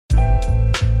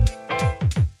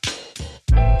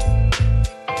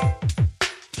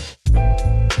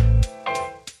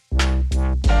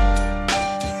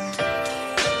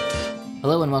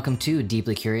welcome to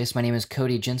Deeply Curious. My name is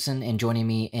Cody Jensen, and joining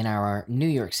me in our New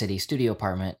York City studio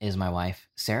apartment is my wife,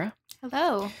 Sarah.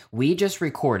 Hello. We just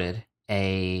recorded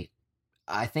I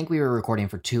think we were recording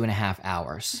for 2.5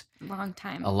 hours. Long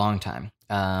time. A long time.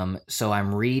 So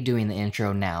I'm redoing the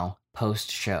intro now,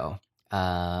 post-show,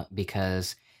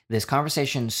 because this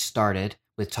conversation started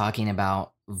with talking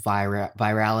about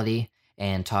virality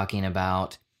and talking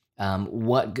about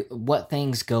what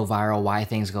things go viral, why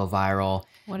things go viral,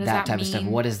 What does that that type mean? of stuff.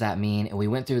 What does that mean? And we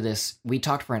went through this. We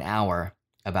talked for an hour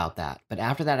about that. But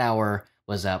after that hour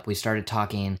was up, we started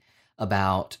talking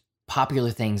about popular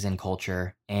things in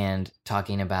culture and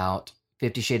talking about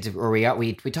 50 Shades of, or we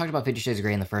talked about 50 Shades of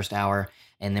Grey in the first hour,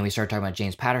 and then we started talking about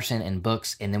James Patterson and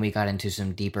books, and then we got into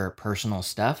some deeper personal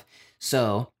stuff.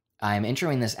 So I'm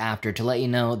introing this after to let you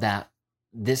know that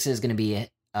this is going to be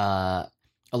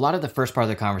a lot of the first part of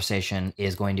the conversation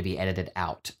is going to be edited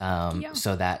out,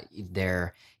 so that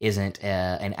there isn't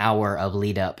an hour of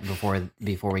lead up before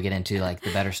we get into like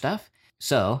the better stuff.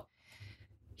 So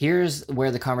here's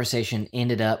where the conversation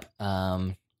ended up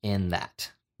in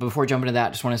that. But before jumping into that,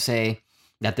 I just want to say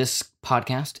that this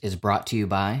podcast is brought to you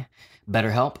by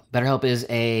BetterHelp. BetterHelp is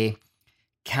a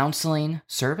counseling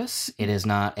service. It is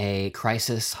not a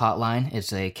crisis hotline.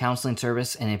 It's a counseling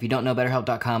service. And if you don't know,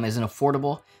 BetterHelp.com is an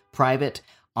affordable, private,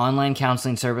 online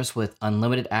counseling service with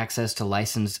unlimited access to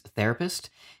licensed therapists.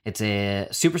 It's a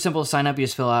super simple to sign up. You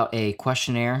just fill out a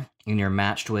questionnaire and you're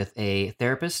matched with a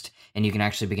therapist, and you can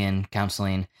actually begin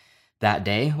counseling that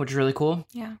day, which is really cool.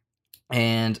 Yeah.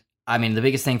 And I mean, the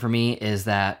biggest thing for me is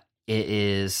that it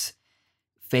is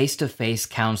face-to-face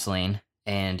counseling,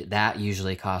 and that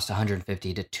usually costs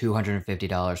 $150 to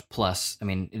 $250 plus. I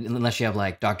mean, unless you have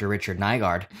like Dr. Richard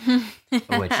Nygaard,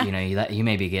 which you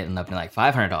may be getting up to like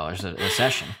 $500 a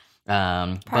session.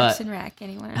 Parks and Rec,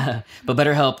 anyone. But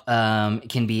BetterHelp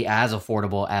can be as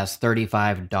affordable as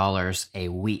 $35 a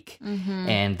week,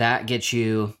 and that gets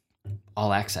you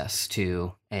all access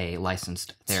to a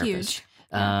licensed therapist.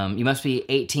 Huge. You must be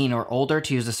 18 or older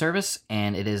to use the service,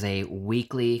 and it is a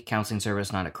weekly counseling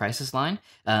service, not a crisis line.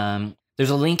 There's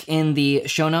a link in the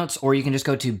show notes, or you can just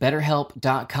go to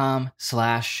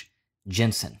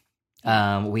betterhelp.com/Jensen.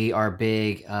 We are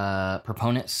big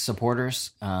proponents,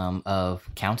 supporters of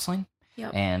counseling,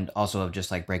 and also of just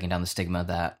like breaking down the stigma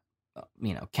that,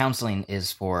 counseling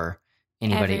is for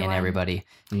anybody and everybody,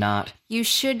 not... You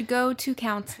should go to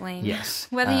counseling. Yes.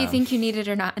 Whether you think you need it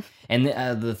or not. And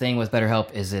the thing with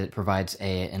BetterHelp is it provides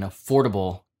an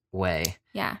affordable way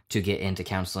to get into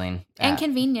counseling. And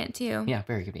convenient, too. Yeah,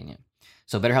 very convenient.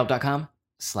 So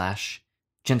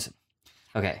betterhelp.com/Jensen.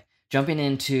 Okay, jumping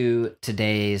into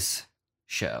today's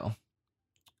show.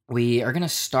 We are going to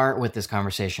start with this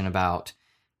conversation about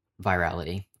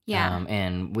virality. Yeah.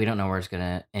 And we don't know where it's going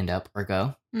to end up or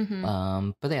go.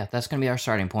 But yeah, that's going to be our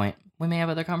starting point. We may have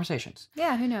other conversations.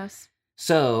 Yeah, who knows?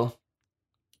 So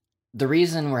the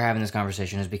reason we're having this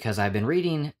conversation is because I've been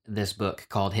reading this book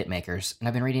called Hitmakers, and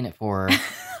I've been reading it for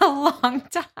a long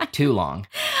time. Too long.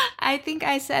 I think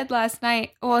I said last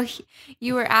night,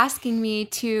 you were asking me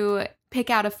to pick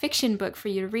out a fiction book for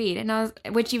you to read, and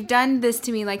which you've done this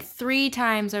to me like 3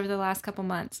 times over the last couple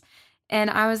months. And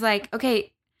I was like,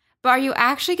 okay, but are you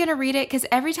actually going to read it? Because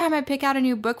every time I pick out a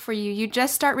new book for you, you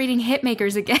just start reading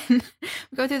Hitmakers again.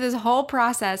 We go through this whole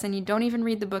process and you don't even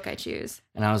read the book I choose.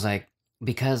 And I was like,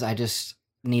 because I just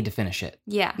need to finish it.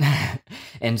 Yeah.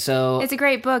 And so... It's a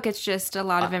great book. It's just a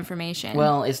lot of information.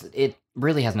 Well, it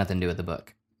really has nothing to do with the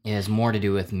book. It has more to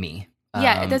do with me.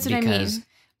 Yeah, that's what I mean. Because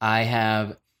I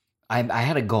had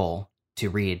a goal to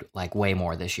read like way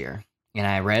more this year. And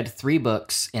I read 3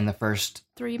 books in the first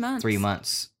 3 months. 3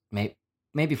 months.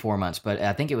 Maybe 4 months, but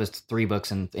I think it was 3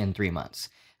 books in 3 months.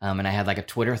 And I had like a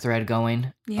Twitter thread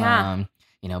going. Yeah.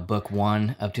 Book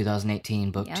 1 of 2018,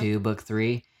 book 2, book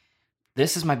 3.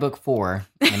 This is my book 4,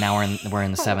 and now we're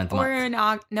in the 7th month. We're in the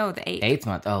 8th. 8th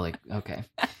month. Oh, okay.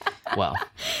 Well,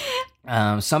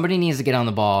 somebody needs to get on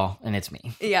the ball, and it's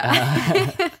me. Yeah.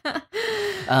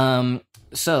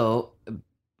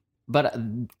 But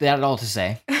that all to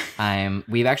say,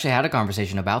 we've actually had a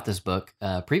conversation about this book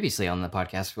previously on the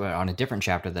podcast on a different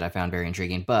chapter that I found very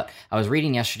intriguing. But I was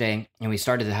reading yesterday, and we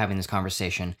started having this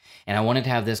conversation, and I wanted to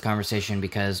have this conversation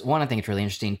because, 1, I think it's really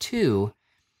interesting. 2,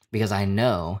 because I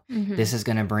know this is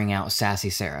going to bring out Sassy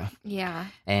Sarah. Yeah.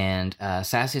 And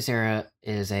Sassy Sarah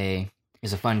is a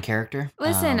fun character.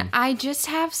 Listen, I just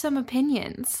have some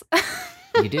opinions.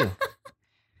 You do.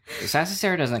 Sassy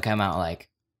Sarah doesn't come out like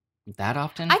that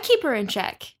often. I keep her in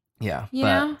check. Yeah. You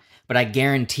know? But I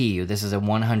guarantee you this is a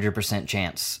 100%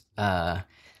 chance.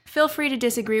 Feel free to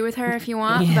disagree with her if you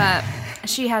want, but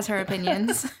she has her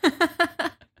opinions.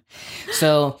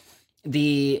 So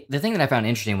the thing that I found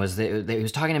interesting was that he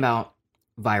was talking about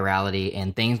virality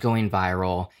and things going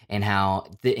viral, and how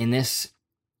in this,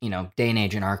 day and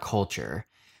age in our culture,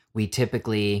 we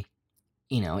typically,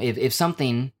 if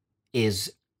something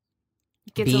is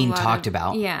Gets being talked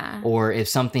about, yeah. or if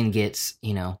something gets,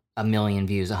 1,000,000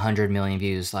 views, 100 million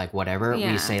views, like whatever,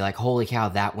 Yeah. we say like, holy cow,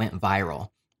 that went viral.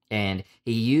 And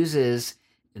he uses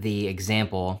the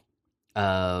example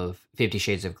of 50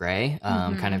 Shades of Grey,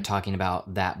 kind of talking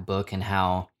about that book and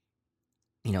how,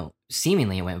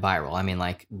 seemingly it went viral. I mean,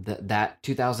 like that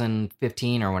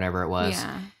 2015 or whatever it was.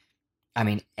 Yeah. I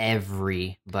mean,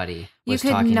 everybody You was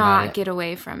could talking about not it. get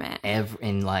away from it.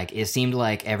 And like it seemed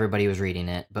like everybody was reading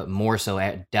it, but more so,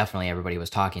 definitely everybody was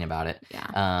talking about it.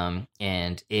 Yeah.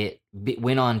 And it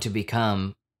went on to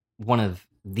become one of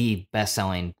the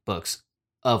best-selling books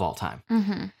of all time.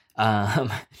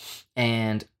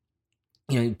 And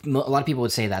a lot of people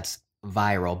would say that's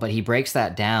viral, but he breaks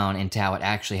that down into how it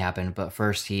actually happened. But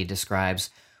first, he describes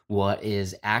what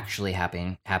is actually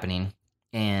happening.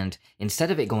 And instead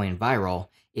of it going viral,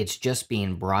 it's just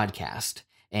being broadcast.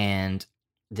 And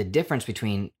the difference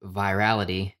between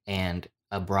virality and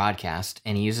a broadcast,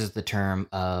 and he uses the term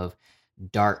of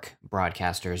dark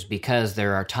broadcasters, because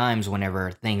there are times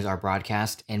whenever things are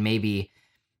broadcast and maybe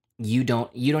you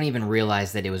don't even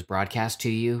realize that it was broadcast to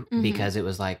you because it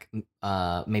was like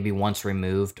maybe once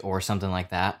removed or something like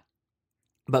that.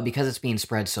 But because it's being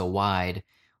spread so wide,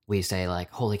 we say like,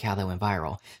 holy cow, that went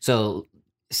viral. So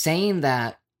saying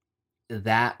that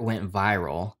went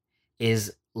viral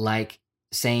is like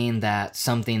saying that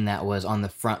something that was on the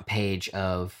front page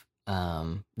of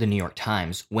the New York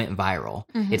Times went viral.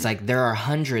 It's like there are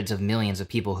hundreds of millions of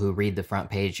people who read the front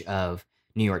page of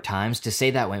New York Times. To say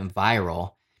that went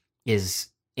viral is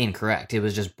incorrect. It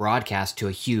was just broadcast to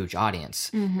a huge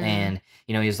audience. And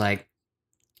he's like,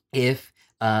 if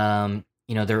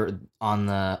there in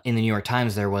the New York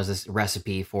Times there was this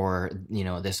recipe for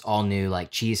this all new like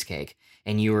cheesecake,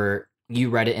 and you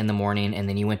read it in the morning, and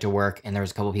then you went to work, and there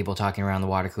was a couple of people talking around the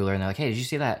water cooler, and they're like, hey, did you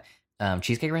see that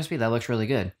cheesecake recipe? That looks really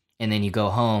good. And then you go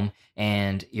home,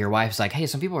 and your wife's like, hey,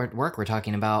 some people at work were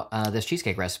talking about this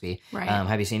cheesecake recipe. Right.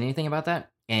 Have you seen anything about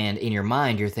that? And in your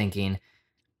mind, you're thinking,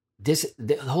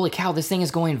 holy cow, this thing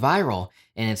is going viral.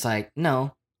 And it's like,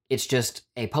 no, it's just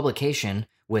a publication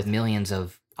with millions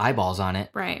of eyeballs on it.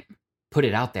 Right. Put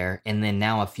it out there, and then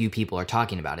now a few people are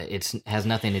talking about it. It has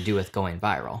nothing to do with going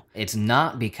viral. It's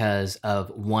not because of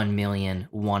 1 million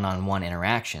one-on-one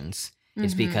interactions.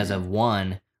 It's because of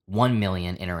 1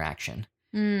 million interaction.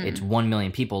 It's 1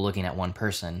 million people looking at one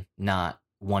person, not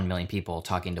 1 million people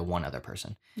talking to one other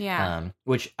person. Yeah.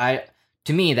 Which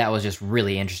to me, that was just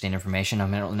really interesting information. I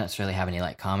mean, I don't necessarily have any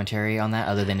like commentary on that,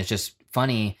 other than it's just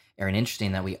funny or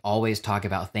interesting that we always talk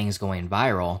about things going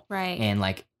viral. Right. And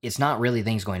like, it's not really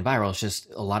things going viral. It's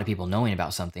just a lot of people knowing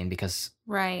about something because.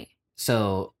 Right.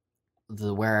 So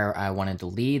where I wanted to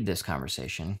lead this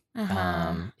conversation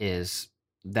is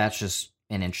that's just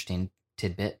an interesting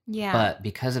tidbit. Yeah. But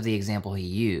because of the example he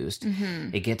used,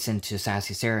 it gets into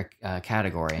Sassy Sarah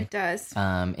category. It does.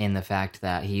 In the fact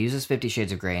that he uses 50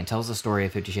 Shades of Grey and tells the story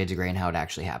of 50 Shades of Grey and how it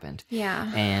actually happened.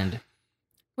 Yeah. And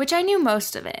which I knew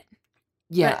most of it.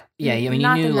 Yeah. I mean,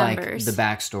 you knew like the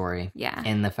backstory. Yeah.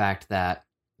 And the fact that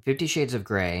 50 Shades of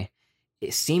Grey,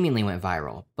 it seemingly went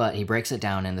viral, but he breaks it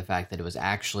down in the fact that it was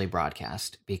actually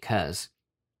broadcast because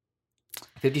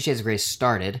 50 Shades of Grey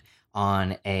started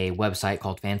on a website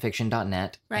called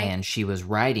fanfiction.net, and she was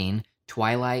writing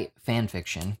Twilight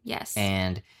fanfiction. Yes.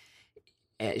 And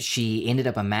she ended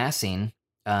up amassing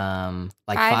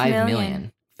like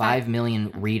 5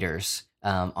 million readers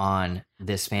on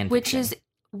this fanfiction. Which is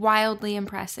wildly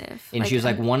impressive. And she was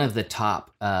like one of the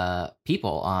top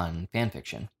people on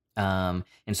fanfiction. And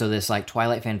so this like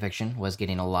Twilight fanfiction was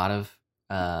getting a lot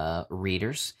of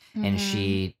readers, and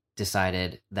she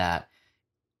decided that,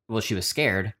 well, she was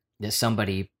scared that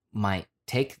somebody might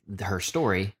take her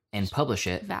story and publish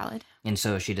it. Valid. And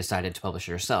so she decided to publish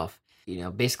it herself.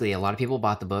 Basically a lot of people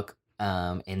bought the book,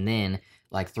 and then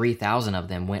like 3,000 of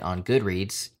them went on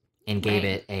Goodreads and gave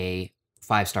it a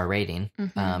 5-star rating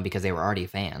because they were already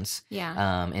fans.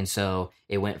 Yeah. And so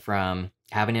it went from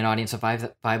having an audience of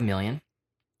 5 million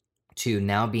to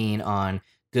now being on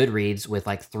Goodreads with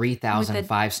like 3,000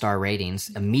 5-star ratings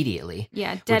immediately.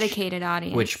 Yeah, dedicated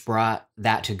audience. Which brought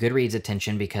that to Goodreads'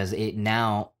 attention because it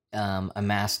now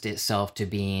amassed itself to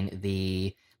being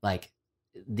the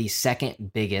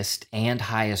second biggest and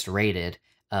highest rated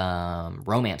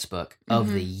romance book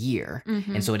of the year.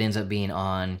 And so it ends up being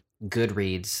on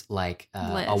Goodreads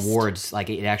awards. Like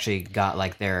it actually got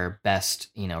like their best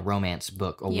romance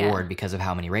book award because of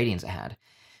how many ratings it had,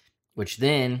 which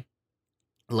then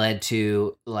led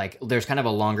to, like, there's kind of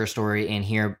a longer story in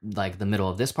here, like the middle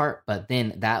of this part, but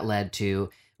then that led to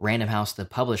Random House, the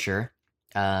publisher,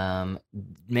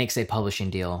 makes a publishing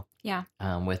deal Yeah.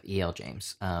 with E.L.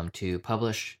 James to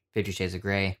publish 50 Shades of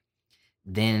Grey.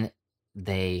 Then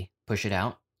they push it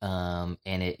out, and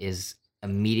it is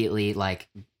immediately, like,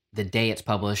 the day it's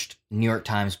published, New York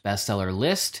Times bestseller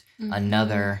list,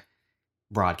 another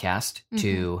broadcast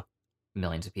to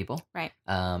millions of people. Right.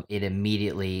 It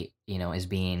immediately, is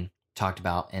being talked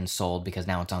about and sold because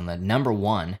now it's on the number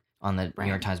one on the New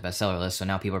York Times bestseller list. So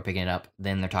now people are picking it up.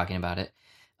 Then they're talking about it.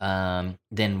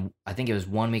 Then I think it was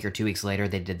 1 week or 2 weeks later,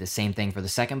 they did the same thing for the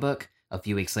second book. A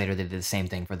few weeks later, they did the same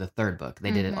thing for the third book.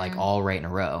 They did it like all right in a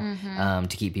row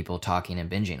to keep people talking and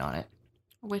binging on it.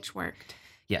 Which worked.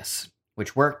 Yes,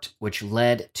 which worked, which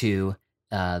led to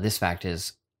this fact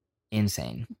is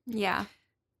insane. Yeah.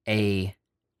 A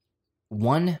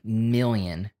 1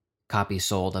 million copies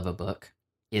sold of a book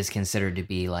is considered to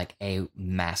be like a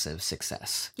massive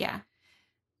success. Yeah.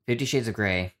 50 Shades of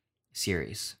Grey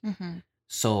series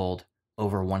sold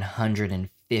over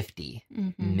 150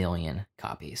 million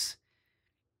copies.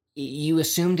 You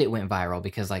assumed it went viral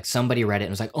because, like, somebody read it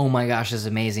and was like, oh my gosh, this is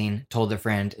amazing, told their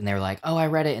friend, and they were like, oh, I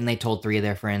read it, and they told 3 of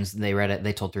their friends. They read it,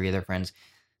 they told 3 of their friends.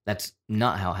 That's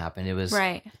not how it happened. It was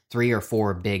 3 or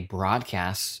 4 big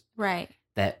broadcasts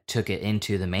that took it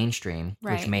into the mainstream,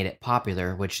 which made it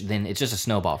popular, which then it's just a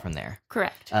snowball from there.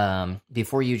 Correct.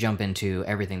 Before you jump into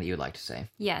everything that you would like to say.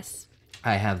 Yes.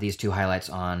 I have these 2 highlights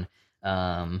on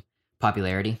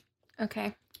popularity.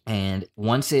 Okay. And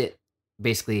once it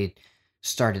basically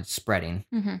started spreading,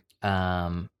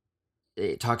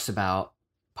 it talks about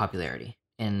popularity.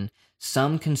 And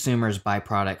some consumers buy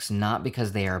products not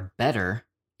because they are better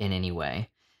in any way,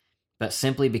 but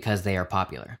simply because they are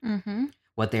popular.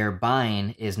 What they are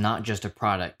buying is not just a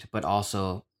product, but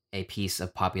also a piece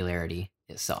of popularity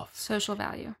itself. Social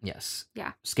value. Yes.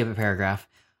 Yeah. Skip a paragraph.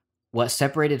 What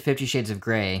separated 50 Shades of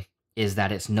Grey is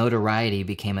that its notoriety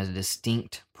became a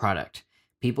distinct product.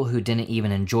 People who didn't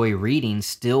even enjoy reading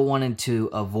still wanted to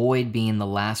avoid being the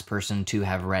last person to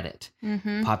have read it.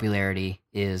 Popularity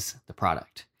is the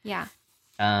product. Yeah.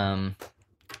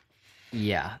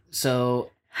 Yeah.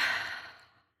 So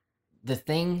the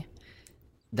thing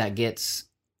that gets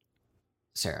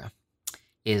Sarah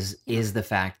is the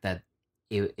fact that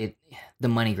it the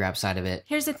money grab side of it.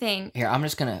 Here's the thing. Here, I'm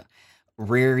just gonna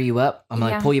rear you up. I'm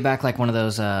gonna pull you back like one of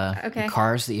those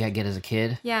cars that you had to get as a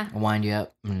kid. Yeah. Wind you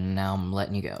up. And now I'm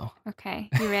letting you go. Okay.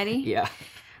 You ready? Yeah.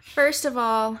 First of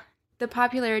all, the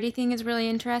popularity thing is really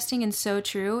interesting and so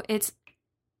true.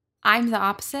 I'm the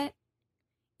opposite.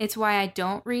 It's why I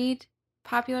don't read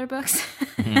popular books.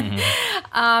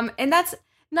 And that's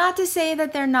not to say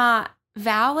that they're not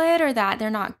valid or that they're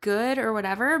not good or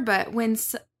whatever, but when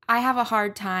I have a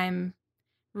hard time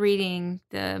reading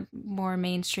the more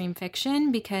mainstream fiction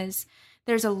because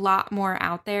there's a lot more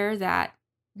out there that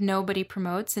nobody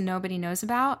promotes and nobody knows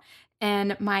about.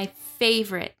 And my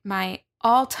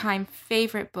all-time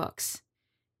favorite books,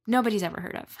 nobody's ever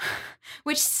heard of,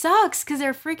 which sucks because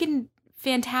they're freaking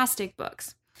fantastic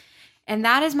books. And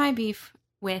that is my beef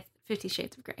with 50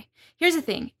 Shades of Grey. Here's the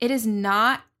thing. It is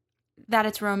not that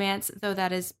it's romance, though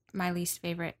that is my least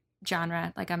favorite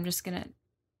genre. Like, I'm just going to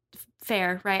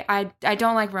fair, right? I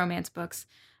don't like romance books.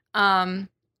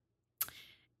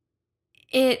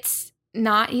 It's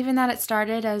not even that it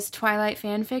started as Twilight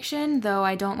fan fiction, though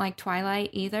I don't like Twilight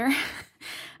either.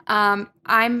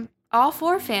 I'm all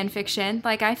for fan fiction.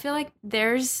 Like, I feel like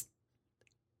there's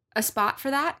a spot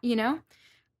for that,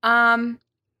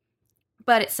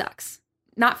 but it sucks.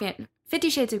 50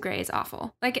 Shades of Grey is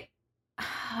awful. Like,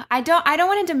 I don't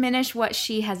want to diminish what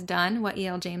she has done, what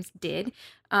E.L. James did,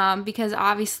 because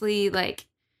obviously, like,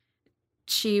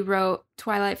 she wrote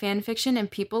Twilight fan fiction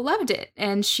and people loved it,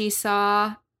 and she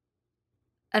saw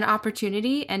an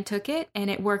opportunity and took it, and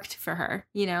it worked for her.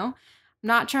 I'm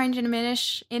not trying to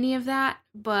diminish any of that,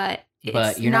 but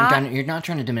you're not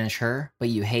trying to diminish her, but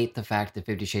you hate the fact that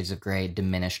 50 Shades of Grey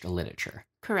diminished literature.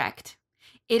 Correct.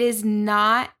 It is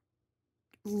not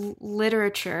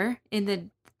literature in the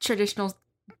traditional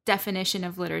definition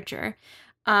of literature.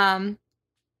 And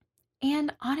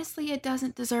honestly, it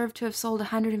doesn't deserve to have sold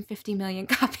 150 million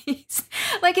copies.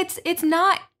 Like, it's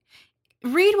not.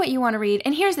 Read what you want to read.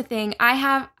 And here's the thing.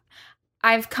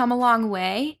 I've come a long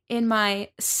way in my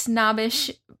snobbish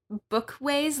book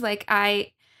ways. Like,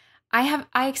 I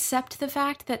accept the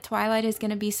fact that Twilight is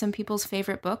going to be some people's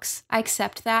favorite books. I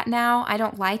accept that now. I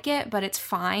don't like it, but it's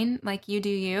fine. Like, you do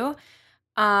you.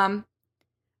 But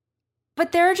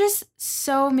there are just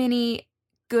so many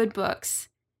good books,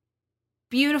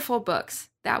 beautiful books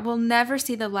that will never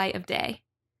see the light of day.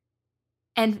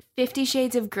 and 50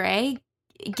 Shades of Grey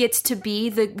gets to be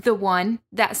the one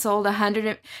that sold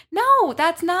 100. No,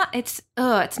 that's not. It's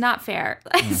not fair.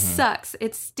 It sucks.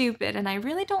 It's stupid, and I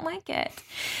really don't like it.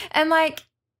 And like,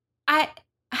 I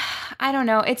don't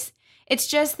know. It's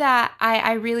just that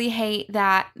I really hate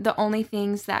that the only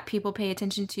things that people pay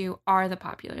attention to are the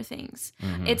popular things.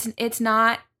 It's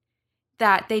not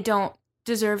that they don't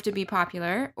deserve to be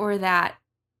popular or that,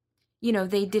 you know,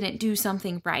 they didn't do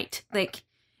something right. Like,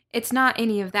 it's not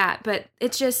any of that, but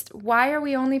it's just, why are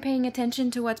we only paying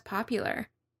attention to what's popular?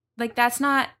 Like, that's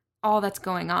not all that's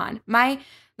going on.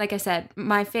 Like I said,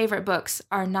 my favorite books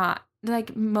are not,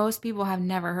 like, most people have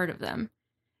never heard of them.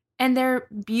 And they're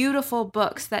beautiful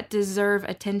books that deserve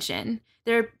attention.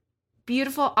 They're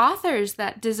beautiful authors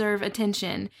that deserve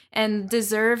attention and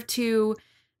deserve to,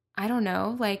 I don't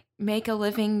know, like, make a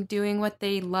living doing what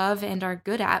they love and are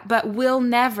good at, but will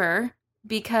never,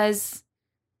 because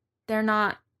they're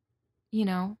not, you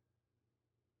know,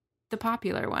 the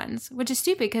popular ones, which is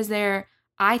stupid because they're,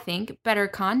 I think, better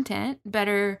content,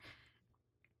 better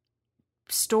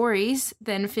stories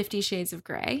than 50 Shades of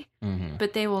Grey,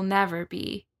 but they will never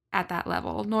be at that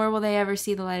level, nor will they ever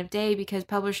see the light of day because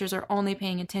publishers are only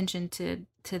paying attention to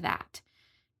that.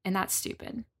 And that's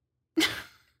stupid.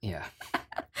 Yeah.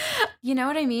 You know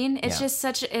what I mean? It's just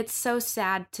it's so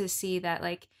sad to see that,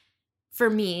 like, for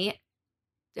me,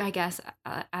 I guess,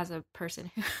 as a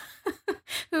person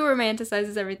who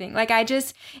romanticizes everything, like,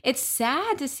 it's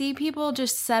sad to see people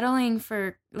just settling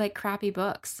for, like, crappy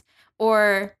books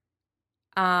or,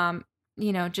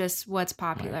 you know, just what's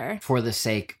popular. Right. For the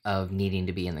sake of needing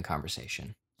to be in the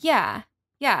conversation. Yeah.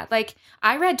 Yeah. Like,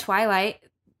 I read Twilight,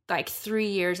 like, 3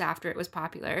 years after it was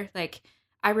popular. Like,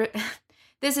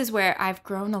 this is where I've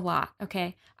grown a lot,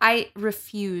 okay? I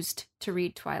refused to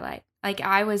read Twilight. Like,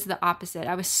 I was the opposite.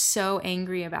 I was so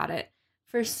angry about it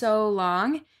for so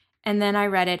long. And then I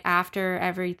read it after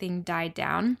everything died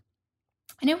down.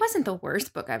 And it wasn't the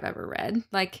worst book I've ever read.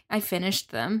 Like, I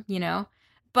finished them, you know?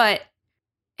 But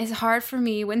it's hard for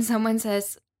me when someone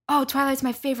says, oh, Twilight's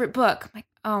my favorite book. I'm like,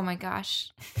 oh my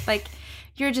gosh. Like,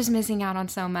 you're just missing out on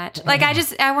so much. Like,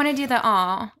 I want to do the,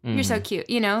 aw, you're so cute,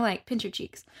 you know? Like, pinch your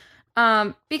cheeks.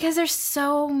 Because there's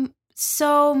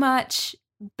so much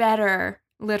better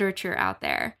literature out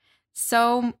there.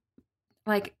 So,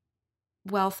 like,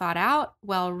 well thought out,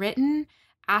 well written,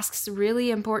 asks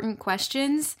really important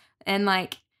questions, and,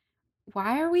 like,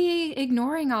 why are we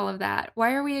ignoring all of that?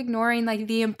 Why are we ignoring, like,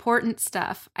 the important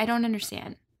stuff? I don't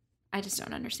understand. I just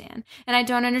don't understand. And I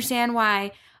don't understand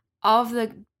why all of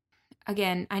the,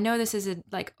 again, I know this is a,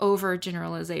 like,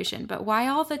 overgeneralization, but why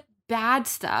all the bad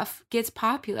stuff gets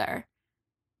popular?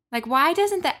 Like, why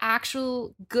doesn't the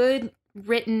actual good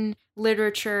written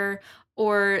literature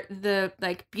or the,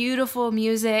 like, beautiful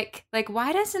music, like,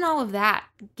 why doesn't all of that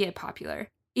get popular?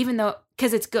 Even though,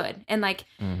 because it's good and, like,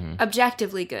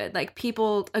 objectively good. Like,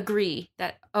 people agree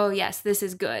that, oh, yes, this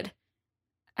is good.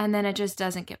 And then it just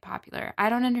doesn't get popular. I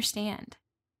don't understand.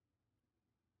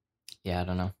 Yeah, I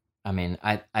don't know. I mean,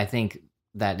 I think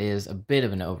that is a bit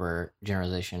of an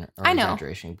overgeneralization or I know.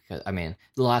 exaggeration because, I mean,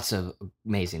 lots of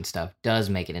amazing stuff does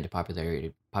make it into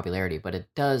popularity, but it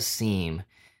does seem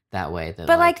that way. That,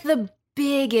 but, like, the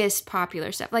biggest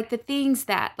popular stuff, like, the things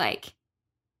that, like,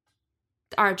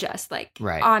 are just, like,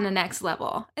 on the next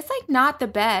level. It's, like, not the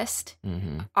best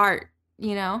art,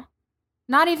 you know?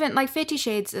 Not even, like, 50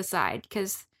 Shades aside,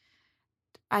 because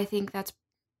I think that's,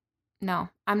 no,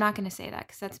 I'm not going to say that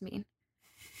because that's mean.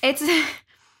 It's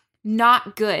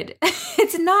not good.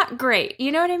 It's not great.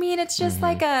 You know what I mean? It's just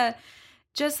like a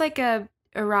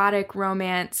erotic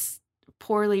romance,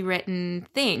 poorly written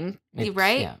thing,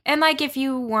 right? Yeah. And, like, if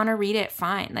you want to read it,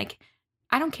 fine. Like,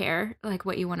 I don't care, like,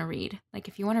 what you want to read. Like,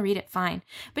 if you want to read it, fine.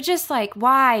 But just, like,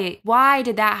 why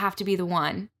did that have to be the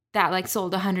one that, like,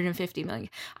 sold 150 million?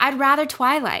 I'd rather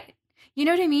Twilight. You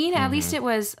know what I mean? At least it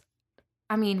was,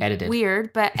 I mean, edited.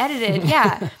 Weird, but edited.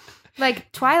 Yeah.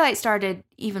 Like, Twilight started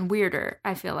even weirder,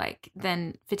 I feel like,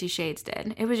 than 50 Shades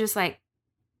did. It was just, like,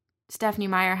 Stephenie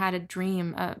Meyer had a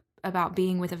dream about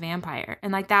being with a vampire.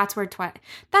 And, like, that's where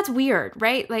that's weird,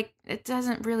 right? Like, it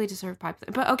doesn't really deserve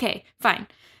popular. But, okay, fine.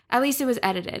 At least it was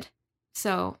edited.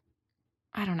 So,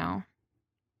 I don't know.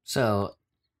 So,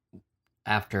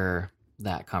 after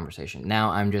that conversation,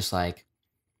 now I'm just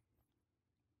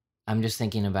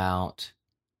thinking about,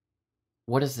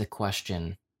 what is the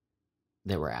question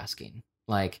that we're asking?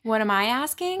 Like, what am I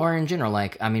asking? Or in general,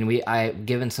 like, I mean, I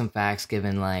given some facts,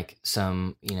 given, like,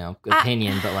 some, you know,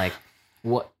 opinion, but, like,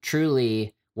 what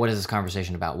is this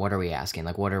conversation about? What are we asking?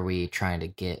 Like, what are we trying to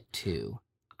get to?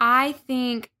 I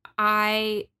think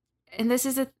and this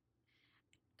is a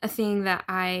thing that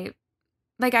I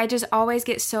like I just always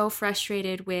get so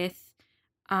frustrated with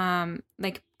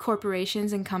like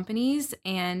corporations and companies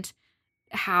and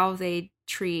how they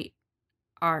treat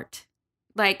art.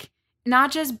 Like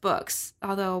not just books,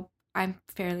 although I'm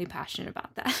fairly passionate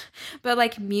about that, but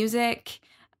like music,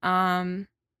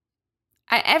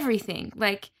 everything.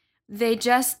 Like they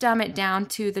just dumb it down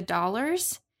to the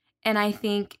dollars, and I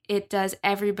think it does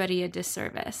everybody a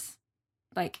disservice.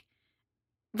 Like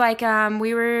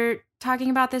we were talking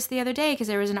about this the other day because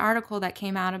there was an article that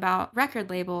came out about record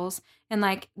labels, and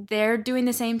like they're doing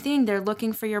the same thing. They're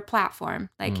looking for your platform.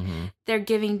 Like they're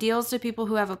giving deals to people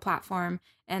who have a platform,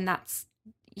 and that's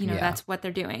that's what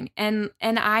they're doing. And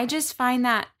I just find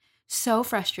that so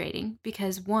frustrating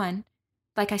because one,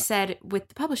 like I said with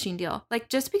the publishing deal, like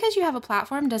just because you have a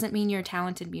platform doesn't mean you're a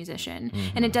talented musician,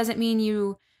 and it doesn't mean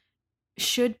you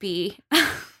should be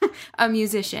a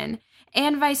musician.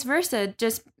 And vice versa,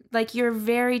 just like you're a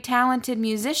very talented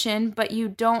musician, but you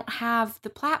don't have the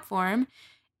platform.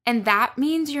 And that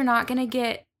means you're not going to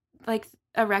get like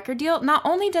a record deal. Not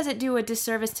only does it do a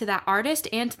disservice to that artist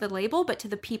and to the label, but to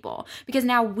the people. Because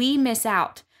now we miss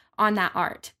out on that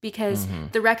art because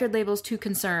the record label's too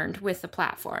concerned with the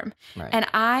platform. Right. And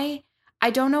I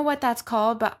don't know what that's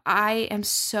called, but I am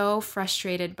so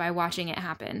frustrated by watching it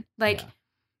happen. Like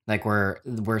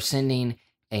we're sending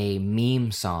a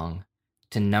meme song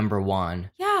to #1.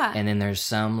 Yeah. And then there's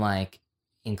some like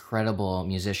incredible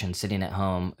musician sitting at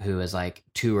home who has like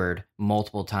toured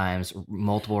multiple times,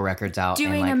 multiple records out.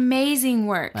 Doing and, like, amazing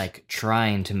work. Like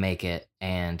trying to make it,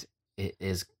 and it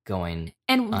is going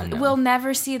and unknown. We'll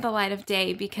never see the light of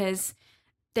day because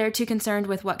they're too concerned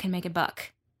with what can make a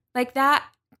buck. Like that,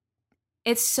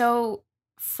 it's so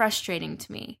frustrating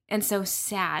to me and so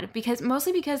sad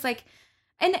mostly because like,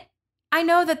 and I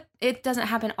know that it doesn't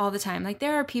happen all the time. Like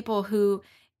there are people who,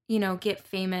 get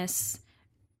famous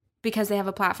because they have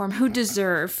a platform who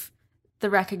deserve the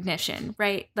recognition,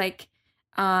 right? Like,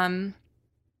 I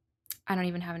don't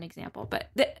even have an example, but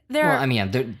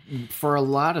for a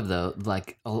lot of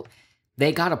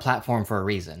they got a platform for a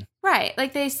reason. Right.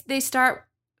 Like they start,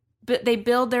 but they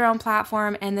build their own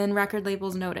platform and then record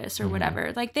labels notice or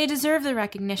whatever. Like they deserve the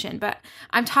recognition, but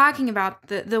I'm talking about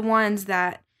the ones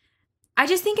that I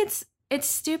just think it's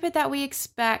stupid that we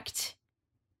expect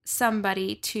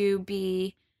somebody to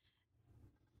be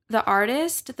the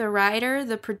artist, the writer,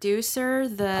 the producer,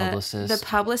 the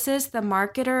publicist, the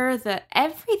marketer, the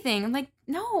everything. Like,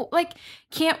 no, like,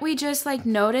 can't we just like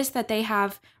notice that they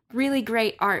have really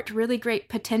great art, really great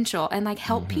potential and like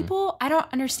help people? I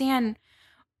don't understand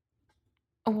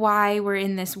why we're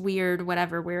in this weird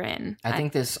whatever we're in. I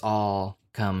think this all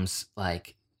comes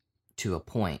like to a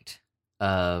point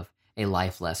of a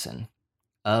life lesson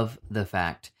of the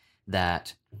fact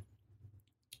that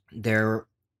there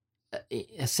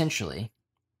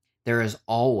is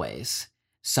always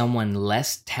someone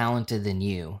less talented than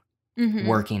you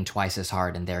working twice as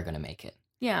hard, and they're going to make it.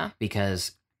 Yeah.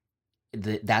 Because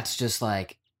that's just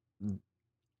the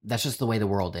way the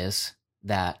world is,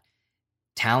 that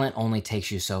talent only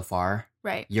takes you so far.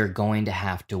 Right. You're going to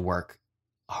have to work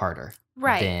harder.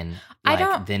 Right.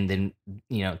 Than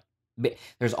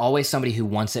there's always somebody who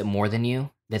wants it more than you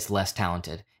that's less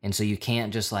talented. And so you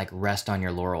can't just like rest on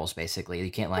your laurels, basically.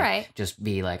 You can't just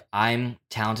be like, I'm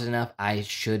talented enough, I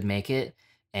should make it.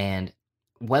 And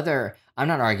I'm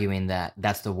not arguing that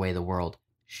that's the way the world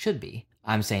should be.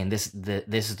 I'm saying this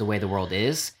is the way the world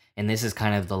is. And this is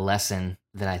kind of the lesson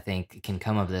that I think can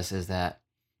come of this, is that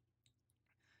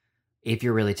if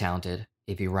you're really talented,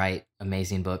 if you write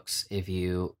amazing books, if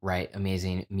you write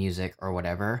amazing music or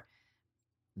whatever,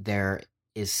 there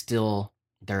is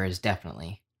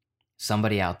definitely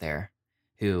somebody out there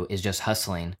who is just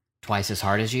hustling twice as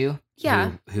hard as you,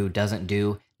 who doesn't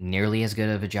do nearly as good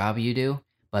of a job you do,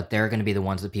 but they're going to be the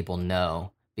ones that people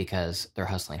know because they're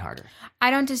hustling harder. I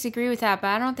don't disagree with that, but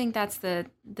I don't think that's the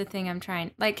thing I'm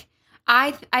trying. Like,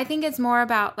 I think it's more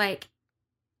about like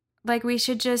we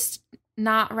should just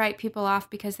not write people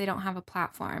off because they don't have a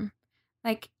platform.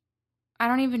 Like, I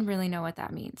don't even really know what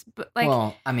that means. But like,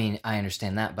 well, I mean, I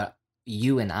understand that, but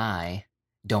you and I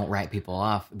don't write people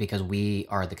off because we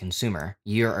are the consumer.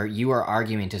 You are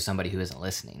arguing to somebody who isn't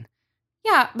listening.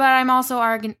 Yeah, but I'm also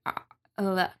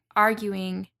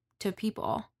arguing to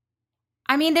people.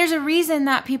 I mean, there's a reason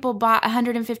that people bought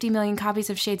 150 million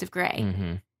copies of Shades of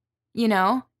Grey. You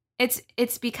know,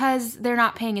 it's because they're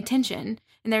not paying attention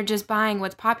and they're just buying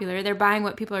what's popular. They're buying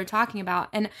what people are talking about,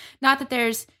 and not that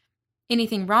there's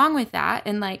anything wrong with that.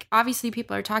 And like, obviously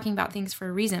people are talking about things for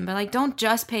a reason, but like, don't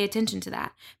just pay attention to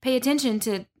that. Pay attention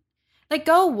to, like,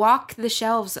 go walk the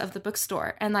shelves of the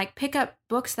bookstore and like pick up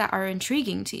books that are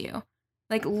intriguing to you.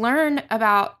 Like, learn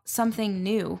about something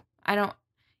new. You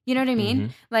know what I mean?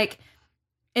 Mhm. Like,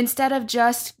 instead of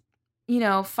just,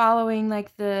 following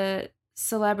like the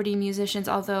celebrity musicians,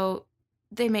 although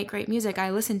they make great music,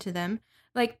 I listen to them.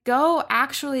 Like, go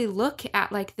actually look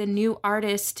at like the new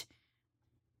artist,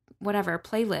 whatever,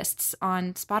 playlists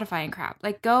on Spotify and crap.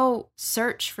 Like, go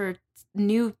search for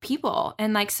new people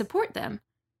and like support them.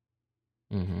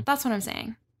 Mhm. That's what I'm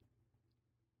saying.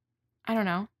 I don't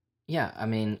know. Yeah, I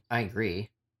mean, I agree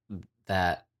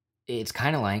that it's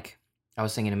kind of like I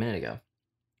was thinking a minute ago.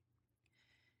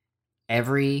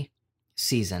 Every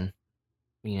season,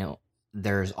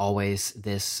 there's always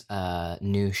this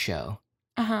new show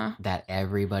Uh-huh. that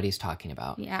everybody's talking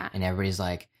about. Yeah. And everybody's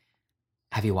like,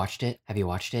 have you watched it? Have you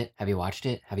watched it? Have you watched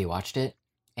it? Have you watched it?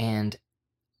 And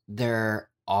there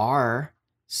are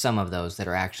some of those that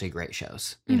are actually great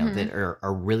shows, that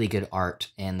are really good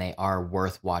art, and they are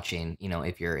worth watching,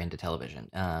 if you're into television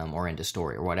or into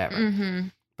story or whatever. Mm-hmm.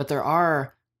 But there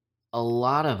are a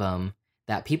lot of them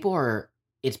that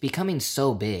it's becoming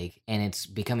so big and it's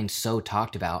becoming so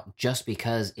talked about just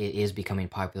because it is becoming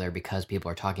popular, because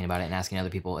people are talking about it and asking other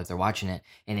people if they're watching it.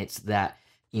 And it's that,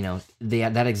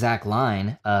 that exact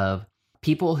line of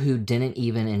people who didn't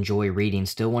even enjoy reading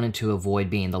still wanted to avoid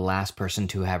being the last person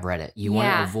to have read it. You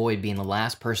want to avoid being the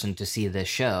last person to see this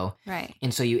show. Right.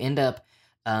 And so you end up,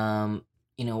 not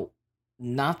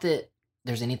that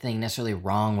there's anything necessarily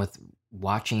wrong with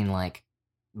watching like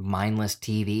mindless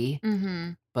TV,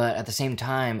 Mm-hmm. but at the same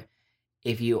time,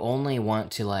 if you only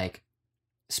want to like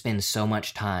spend so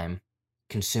much time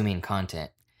consuming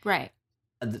content. Right.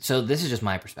 So this is just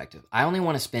my perspective. I only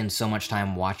want to spend so much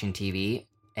time watching TV,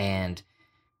 and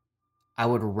I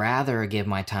would rather give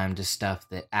my time to stuff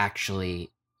that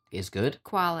actually is good,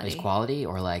 quality,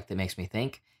 or like that makes me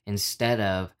think, instead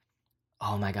of,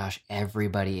 oh my gosh,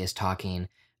 everybody is talking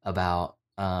about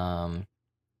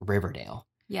Riverdale.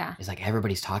 Yeah. It's like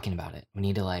everybody's talking about it. We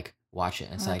need to like watch it.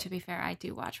 It's like, to be fair, I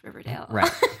do watch Riverdale.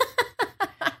 Right.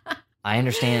 I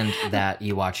understand that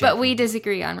you watch it, but we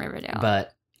disagree on Riverdale.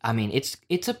 But I mean, it's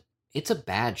a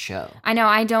bad show. I know.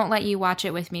 I don't let you watch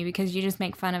it with me because you just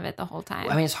make fun of it the whole time.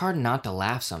 I mean, it's hard not to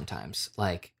laugh sometimes.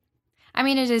 Like, I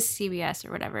mean, it is CBS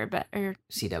or whatever, or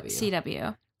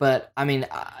CW. But I mean,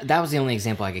 that was the only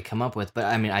example I could come up with. But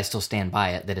I mean, I still stand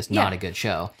by it that it's not a good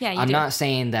show. Yeah, I'm not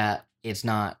saying that it's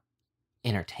not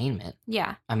entertainment.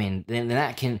 Yeah. I mean, then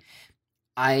that can.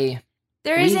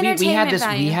 There is entertainment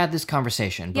value. We had this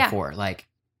conversation before. Yeah. Like,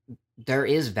 there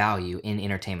is value in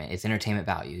entertainment. It's entertainment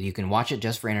value. You can watch it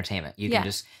just for entertainment. You can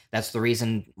just. That's the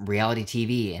reason reality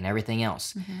TV and everything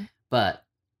else. Mm-hmm. But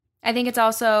I think it's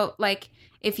also like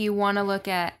if you want to look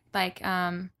at like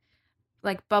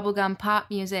bubblegum pop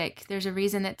music, there's a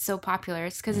reason it's so popular.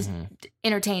 It's because it's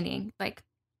entertaining. Like,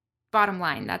 bottom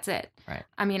line, that's it. Right.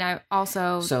 I mean, I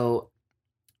also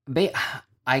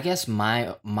I guess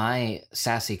my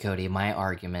sassy Cody, my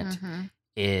argument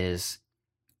is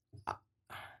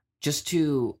just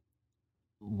to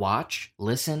watch,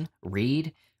 listen,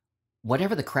 read,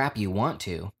 whatever the crap you want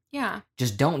to. Yeah.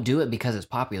 Just don't do it because it's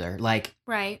popular. Like,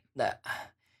 right.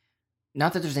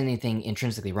 Not that there's anything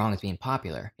intrinsically wrong with being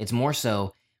popular. It's more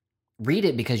so read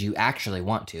it because you actually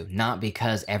want to, not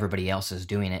because everybody else is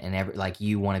doing it and like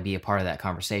you want to be a part of that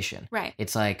conversation. Right.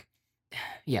 It's like,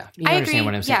 yeah, you understand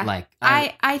what I'm saying. Yeah. Like,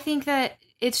 I think that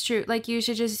it's true. Like, you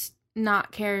should just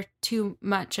not care too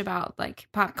much about like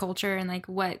pop culture and like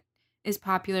what is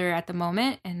popular at the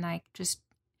moment, and like just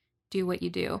do what you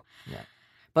do. Yeah.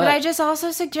 But I just also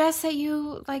suggest that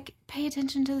you like pay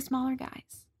attention to the smaller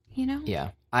guys, you know? Yeah.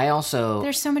 I also,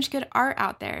 there's so much good art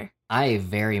out there. I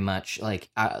very much like,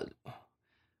 I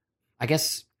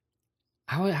guess,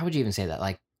 how would you even say that?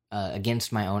 Like,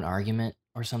 against my own argument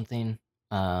or something?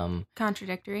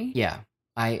 Contradictory. Yeah.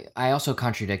 I also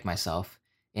contradict myself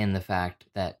in the fact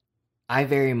that I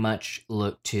very much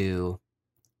look to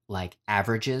like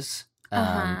averages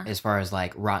as far as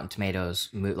like Rotten Tomatoes,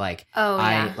 like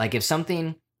like if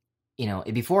something,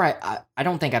 before I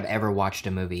don't think I've ever watched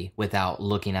a movie without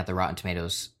looking at the Rotten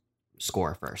Tomatoes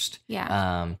score first.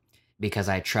 Yeah. Because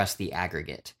I trust the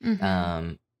aggregate.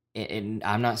 Mm-hmm.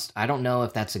 I don't know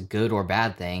if that's a good or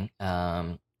bad thing.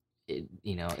 It's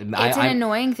an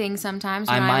annoying thing sometimes.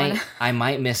 I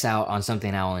might miss out on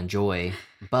something I'll enjoy,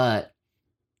 but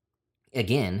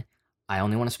again, I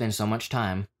only want to spend so much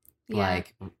time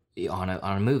like on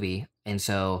a movie, and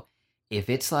so if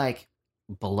it's like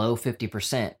below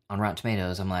 50% on Rotten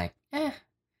Tomatoes, I'm like,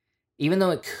 even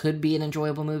though it could be an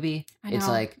enjoyable movie, it's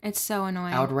like, it's so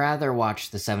annoying. I would rather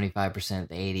watch the 75%,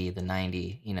 the 80, the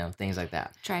 90, things like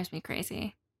that. Drives me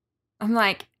crazy. I'm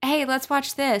like, hey, let's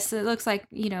watch this. It looks like,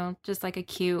 just like a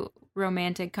cute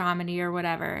romantic comedy or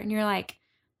whatever. And you're like,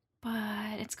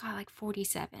 but it's got like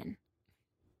 47.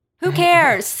 Who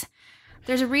cares?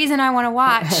 There's a reason I want to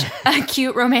watch a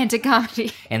cute romantic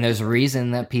comedy. And there's a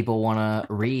reason that people want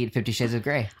to read 50 Shades of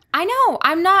Grey. I know.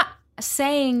 I'm not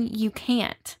saying you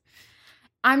can't.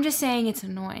 I'm just saying it's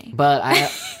annoying. But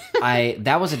I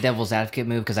that was a devil's advocate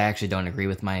move because I actually don't agree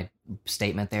with my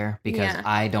statement there because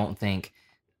I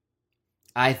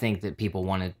think that people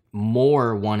wanted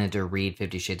to read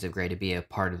 50 Shades of Grey to be a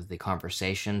part of the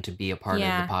conversation, to be a part of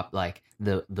the pop, like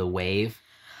the wave.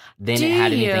 Then it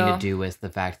had anything to do with the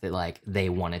fact that like they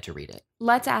wanted to read it.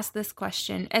 Let's ask this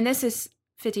question, and this is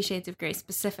 50 Shades of Grey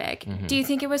specific. Mm-hmm. Do you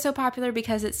think it was so popular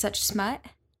because it's such smut?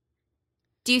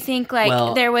 Do you think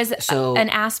there was an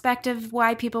aspect of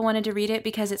why people wanted to read it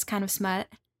because it's kind of smut?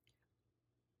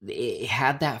 It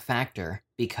had that factor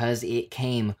because it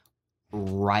came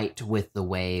right with the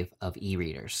wave of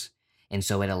e-readers. And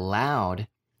so it allowed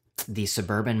the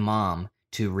suburban mom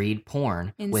to read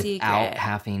porn without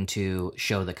having to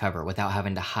show the cover, without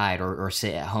having to hide or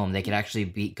sit at home. They could actually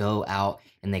go out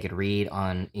and they could read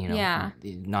on,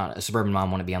 not a suburban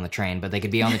mom want to be on the train, but they could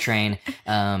be on the train,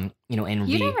 and you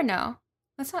read. Never know.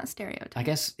 That's not stereotype. I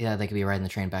guess, yeah, they could be riding the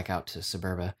train back out to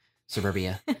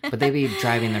suburbia, but they'd be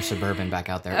driving their Suburban back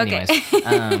out there. Okay.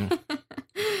 Anyways,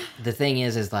 the thing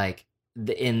is like,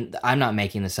 I'm not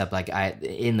making this up. Like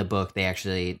in the book, they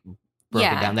actually broke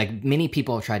it down. Like many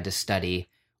people have tried to study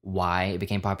why it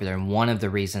became popular, and one of the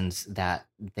reasons that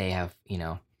they have,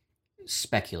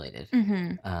 speculated.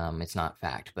 Mm-hmm. It's not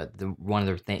fact, but one of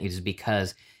the things is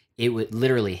because it would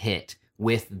literally hit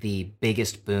with the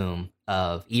biggest boom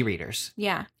of e-readers.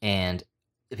 Yeah. And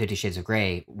 50 Shades of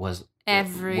Grey was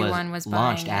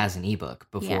launched as an ebook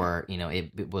before,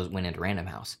 it went into Random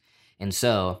House. And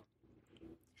so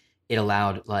it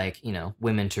allowed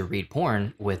women to read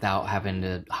porn without having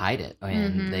to hide it,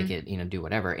 and they could, do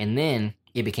whatever. And then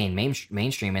it became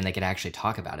mainstream and they could actually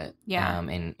talk about it. Yeah.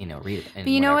 And, read it. And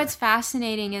but what's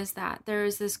fascinating is that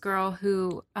there's this girl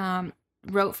who,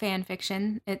 wrote fan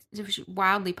fiction. It was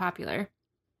wildly popular.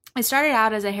 It started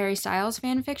out as a Harry Styles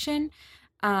fan fiction,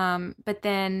 but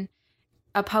then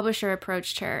a publisher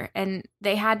approached her, and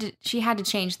she had to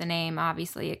change the name.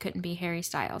 Obviously, it couldn't be Harry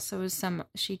Styles, so it was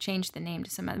she changed the name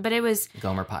to some other. But it was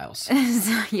Gomer Pyle.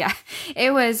 Yeah,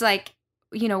 it was like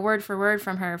word for word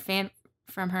from her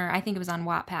I think it was on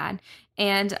Wattpad,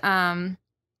 and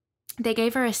they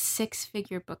gave her a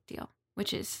 6-figure book deal,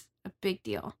 which is a big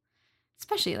deal.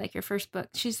 Especially like your first book.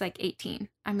 She's like 18.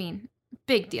 I mean,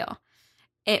 big deal.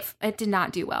 It did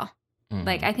not do well. Mm-hmm.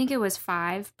 Like I think it was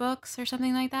 5 books or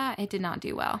something like that. It did not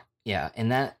do well. Yeah,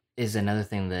 and that is another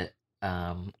thing that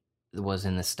was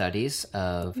in the studies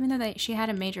of, even though she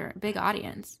had a big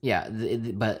audience. Yeah,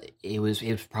 but it was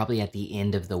probably at the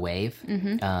end of the wave,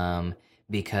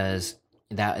 because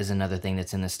that is another thing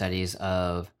that's in the studies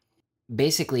of.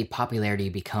 Basically, popularity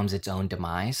becomes its own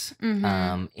demise.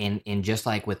 And just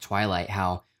like with Twilight,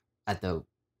 how at the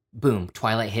boom,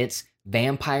 Twilight hits,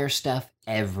 vampire stuff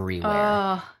everywhere.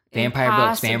 Oh, vampire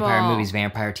books, vampire movies,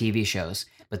 vampire TV shows.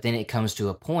 But then it comes to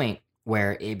a point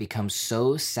where it becomes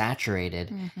so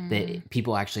saturated that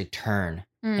people actually turn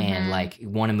and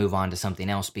want to move on to something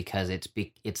else because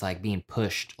it's like being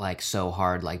pushed like so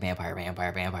hard, like vampire.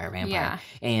 Yeah.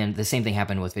 And the same thing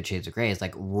happened with 50 Shades of Grey. It's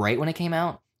like right when it came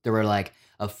out, there were like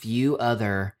a few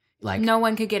other no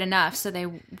one could get enough, so they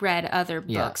read other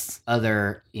books.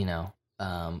 Other,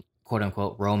 quote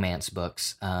unquote romance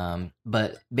books.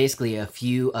 But basically a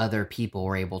few other people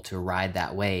were able to ride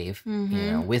that wave,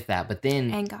 with that. But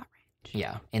then and got rich.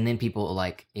 Yeah. And then people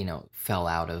fell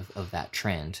out of that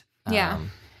trend. Yeah.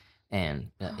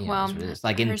 And well, that's what it is.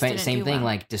 Like in same thing,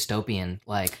 like dystopian,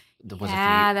 like the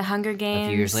Hunger Games. A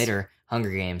few years later,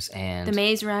 Hunger Games and The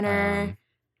Maze Runner.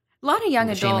 A lot of young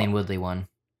adult. Shailene Woodley one.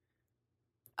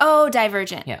 Oh,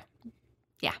 Divergent. Yeah.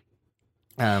 Yeah.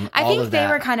 I think they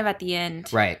were kind of at the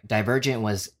end. Right. Divergent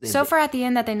was so far at the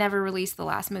end that they never released the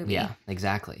last movie. Yeah,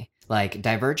 exactly. Like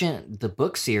Divergent, the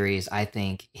book series, I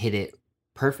think hit it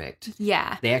perfect.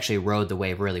 Yeah. They actually rode the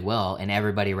wave really well, and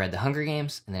everybody read the Hunger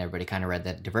Games, and then everybody kind of read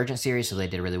the Divergent series, so they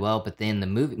did really well. But then the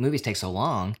movies take so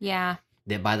long. Yeah.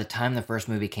 That by the time the first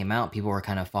movie came out, people were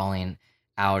kind of falling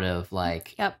out of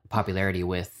popularity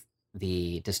with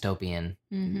the dystopian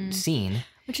scene,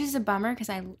 which is a bummer because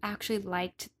I actually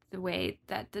liked the way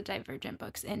that the Divergent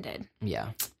books ended.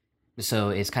 Yeah, so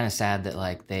it's kind of sad that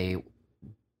like they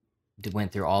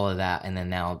went through all of that, and then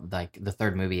now like the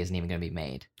third movie isn't even going to be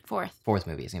made. Fourth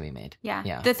movie is going to be made.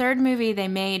 Yeah, the third movie they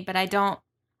made, but I don't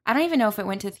even know if it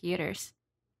went to theaters.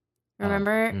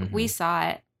 Remember, we saw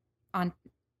it on.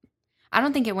 I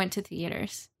don't think it went to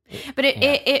theaters. But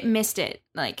Yeah. it missed it.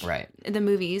 Like, Right. the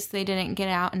movies, they didn't get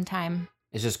it out in time.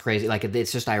 It's just crazy. Like,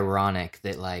 it's just ironic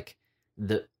that, like,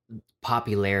 the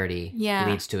popularity Yeah.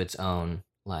 leads to its own,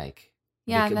 like...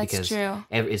 Yeah, because that's true.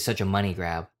 It's such a money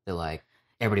grab that, like,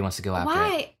 everybody wants to go after it.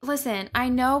 Why? Listen, I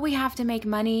know we have to make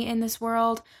money in this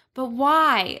world, but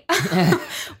why?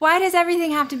 Why does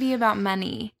everything have to be about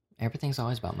money? Everything's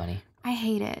always about money. I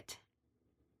hate it.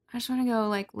 I just want to go,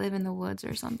 like, live in the woods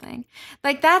or something.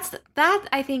 Like, that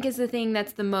I think is the thing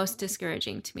that's the most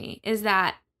discouraging to me, is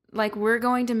that, like, we're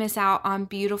going to miss out on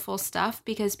beautiful stuff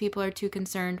because people are too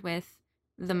concerned with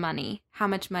the money. How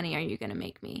much money are you going to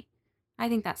make me? I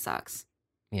think that sucks.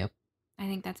 Yep. I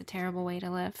think that's a terrible way to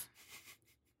live.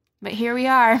 But here we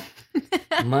are.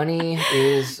 Money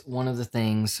is one of the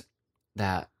things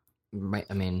that,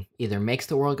 I mean, either makes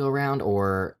the world go round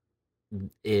or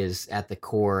is at the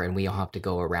core, and we all have to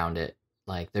go around it.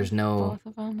 Like, there's no... Both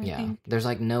of them, I Yeah. think. There's,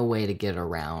 like, no way to get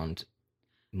around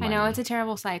money. I know, it's a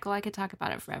terrible cycle. I could talk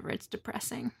about it forever. It's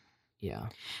depressing. Yeah.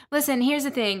 Listen, here's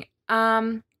the thing.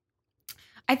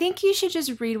 I think you should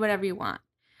just read whatever you want.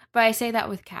 But I say that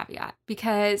with caveat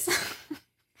because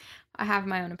I have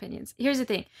my own opinions. Here's the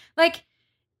thing. Like,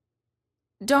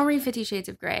 don't read 50 Shades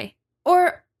of Grey.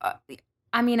 Or,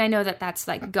 I mean, I know that that's,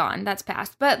 like, gone. That's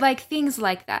past. But, like, things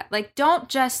like that. Like, don't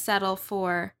just settle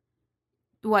for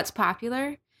what's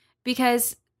popular.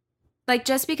 Because, like,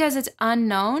 just because it's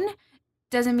unknown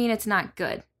doesn't mean it's not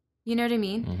good. You know what I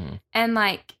mean? Mm-hmm. And,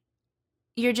 like,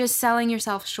 you're just selling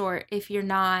yourself short if you're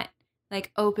not,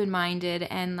 like, open-minded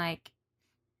and, like,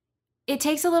 it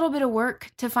takes a little bit of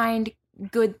work to find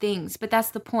good things, but that's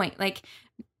the point. Like,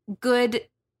 good,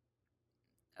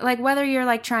 like, whether you're,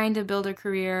 like, trying to build a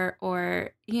career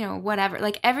or, you know, whatever,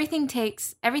 like, everything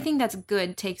that's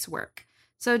good takes work.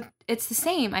 So it's the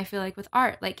same, I feel like, with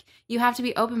art. Like, you have to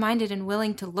be open-minded and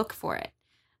willing to look for it,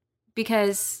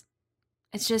 because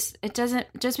it's just,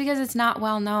 just because it's not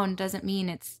well known doesn't mean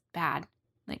it's bad.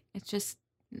 Like, it's just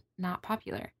not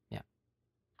popular. Yeah.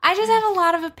 I just have a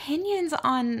lot of opinions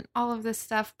on all of this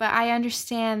stuff, but I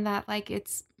understand that, like,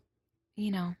 it's, you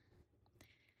know,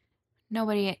 not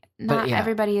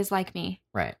everybody is like me.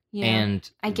 Right. You know?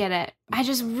 And I get it. I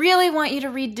just really want you to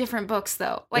read different books,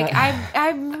 though. Like,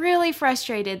 I'm really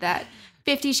frustrated that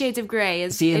 50 Shades of Grey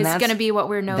is going to be what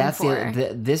we're known for.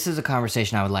 This is a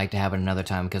conversation I would like to have at another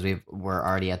time, because we're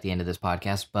already at the end of this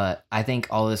podcast. But I think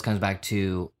all of this comes back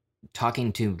to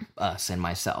talking to us and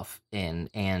myself and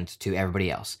to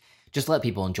everybody else. Just let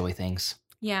people enjoy things.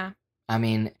 Yeah. I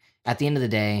mean, at the end of the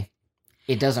day,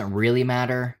 it doesn't really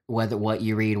matter what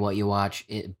you read, what you watch.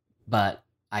 But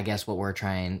I guess what we're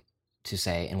trying to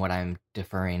say, and what I'm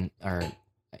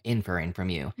inferring from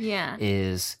you,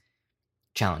 is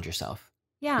challenge yourself.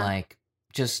 Yeah. Like,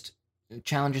 just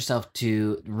challenge yourself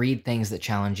to read things that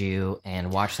challenge you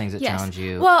and watch things that challenge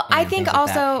you. Well, I think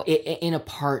also in a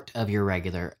part of your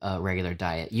regular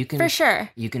diet, you can, for sure,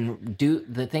 you can do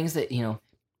the things that, you know,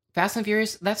 Fast and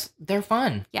Furious, they're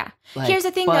fun. Yeah. Like, here's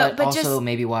the thing, though, but also just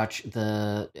maybe watch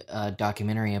the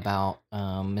documentary about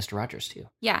Mr. Rogers too.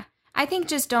 Yeah. I think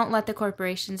just don't let the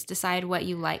corporations decide what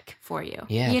you like for you.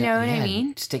 Yeah. You know what I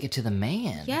mean? Stick it to the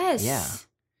man. Yes. Yeah.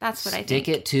 That's what I think. Stick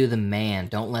it to the man.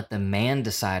 Don't let the man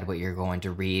decide what you're going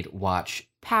to read, watch.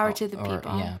 Power to the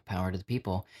people. Yeah, power to the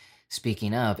people.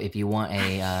 Speaking of, if you want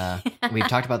we've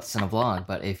talked about this in a vlog,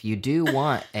 but if you do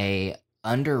want a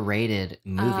underrated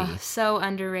movie. So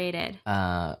underrated.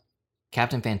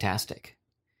 Captain Fantastic.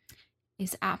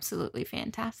 Is absolutely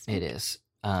fantastic. It is.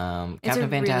 Captain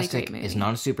Fantastic really is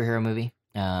not a superhero movie.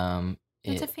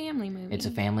 It's a family movie. It's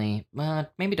a family.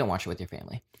 Maybe don't watch it with your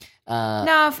family.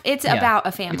 No, it's about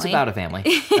a family. It's about a family.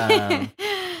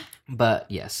 But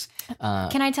yes.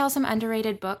 Can I tell some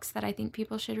underrated books that I think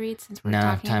people should read, since we're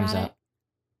talking time's about up.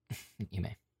 You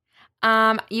may.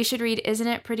 You should read Isn't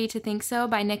It Pretty to Think So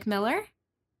by Nick Miller.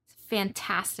 It's a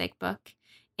fantastic book.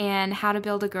 And How to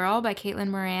Build a Girl by Caitlin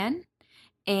Moran.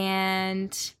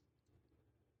 And,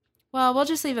 well, we'll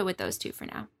just leave it with those two for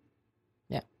now.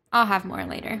 Yeah. I'll have more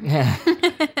later.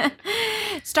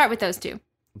 Start with those two.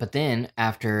 But then,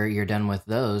 after you're done with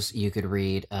those, you could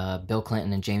read Bill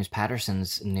Clinton and James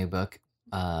Patterson's new book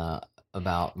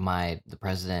about the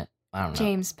president. I don't know.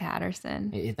 James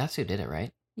Patterson. That's who did it,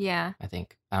 right? Yeah. I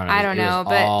think. I don't know,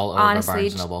 but all over honestly,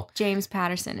 Barnes & Noble. James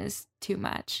Patterson is too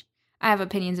much. I have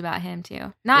opinions about him,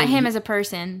 too. Not him as a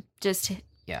person, just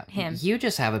him. You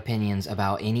just have opinions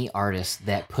about any artist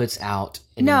that puts out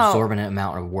an exorbitant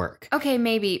amount of work. Okay,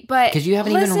 maybe, but... Because you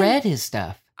haven't even read his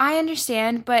stuff. I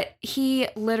understand, but he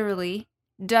literally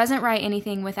doesn't write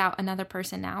anything without another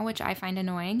person now, which I find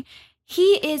annoying.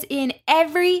 He is in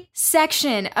every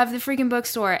section of the freaking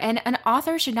bookstore, and an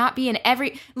author should not be in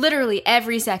literally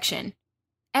every section.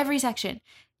 Every section.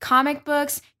 Comic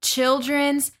books,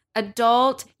 children's,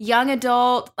 adult, young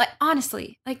adult. Like,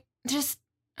 honestly, like, just,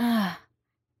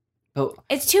 But,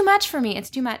 it's too much for me. It's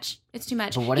too much. It's too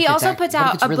much. but what He if also it's puts what if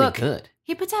out it's a really book. good?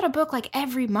 He puts out a book like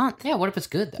every month. Yeah, what if it's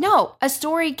good though? No, a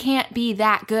story can't be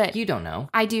that good. You don't know.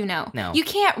 I do know. No. You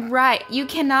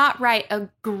cannot write a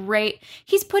great.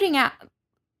 He's putting out.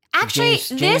 Actually,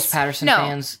 James Patterson no,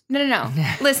 fans. No.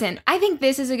 Listen, I think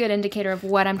this is a good indicator of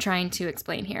what I'm trying to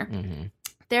explain here. Mm-hmm.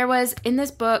 There was in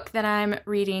this book that I'm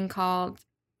reading called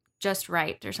Just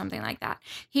Right or something like that.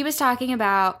 He was talking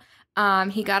about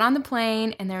he got on the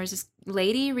plane and there was this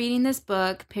lady reading this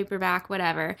book, paperback,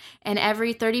 whatever, and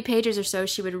every 30 pages or so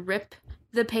she would rip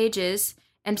the pages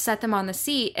and set them on the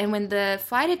seat, and when the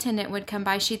flight attendant would come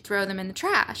by, she'd throw them in the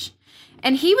trash.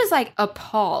 And he was like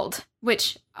appalled,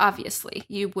 which obviously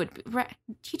you would be.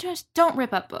 You just don't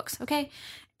rip up books, okay?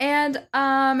 And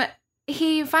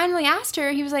he finally asked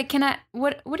her, he was like,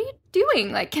 what are you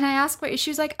doing? Like, can I ask what? She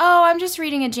was like, oh, I'm just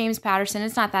reading a James Patterson.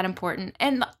 It's not that important.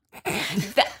 And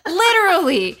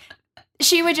literally,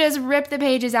 she would just rip the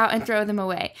pages out and throw them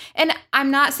away. And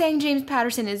I'm not saying James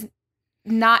Patterson is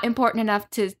not important enough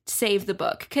to save the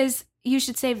book, because you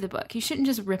should save the book. You shouldn't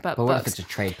just rip up But books. what if it's a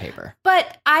trade paper?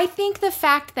 But I think the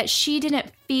fact that she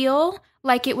didn't feel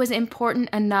like it was important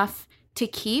enough to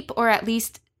keep, or at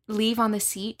least leave on the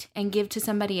seat and give to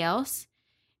somebody else,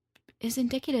 is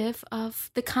indicative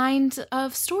of the kind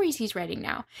of stories he's writing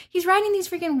now. He's writing these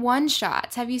freaking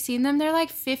one-shots. Have you seen them? They're like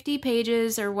 50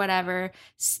 pages or whatever.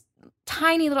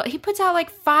 Tiny little... He puts out like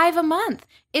 5 a month.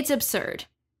 It's absurd.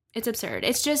 It's absurd.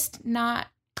 It's just not...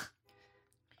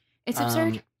 It's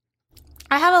absurd.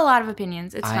 I have a lot of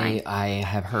opinions. It's fine. I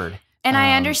have heard. And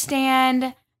I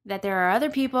understand that there are other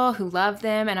people who love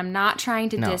them, and I'm not trying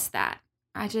to diss that.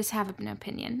 I just have an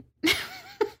opinion.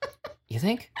 You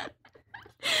think?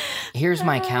 Here's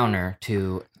my counter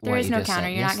to there what is you no just counter.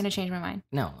 said. You're not going to change my mind.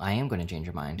 No, I am going to change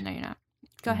your mind. No, you're not.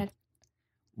 Go ahead.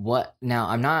 What? Now,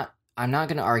 I'm not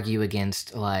going to argue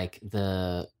against like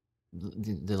the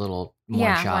little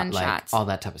one shot, all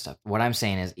that type of stuff. What I'm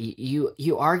saying is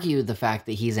you argue the fact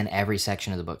that he's in every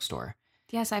section of the bookstore.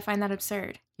 Yes, I find that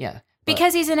absurd. Yeah.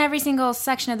 Because he's in every single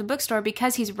section of the bookstore,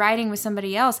 because he's writing with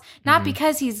somebody else, not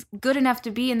because he's good enough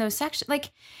to be in those sections.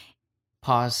 Like,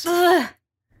 pause. Ugh.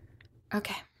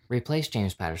 Okay. Replace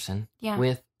James Patterson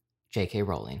with J.K.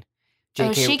 Rowling.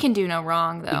 She can do no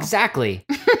wrong, though. Exactly.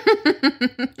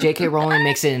 J.K. Rowling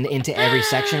makes it into every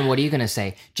section. What are you going to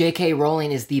say? J.K.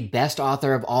 Rowling is the best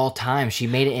author of all time. She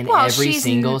made it in every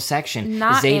single section.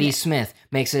 Zadie Smith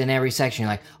makes it in every section.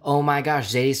 You're like, oh my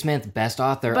gosh, Zadie Smith, best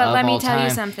author of all time. But let me tell you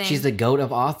something. She's the GOAT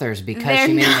of authors because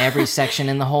she made it in every section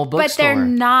in the whole bookstore. But they're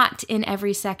not in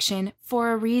every section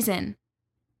for a reason.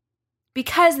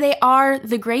 Because they are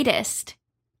the greatest.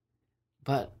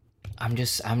 But I'm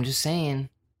just saying.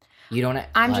 You don't.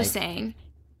 I'm just saying.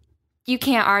 You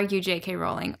can't argue J.K.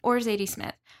 Rowling or Zadie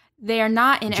Smith. They are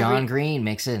not in John Green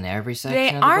makes it in every section.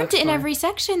 They aren't in every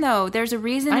section, though. There's a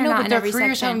reason they're not in every section. Their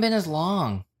careers haven't been as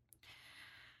long.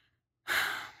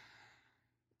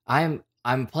 I'm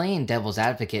playing devil's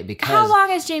advocate because... How long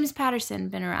has James Patterson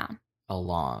been around? A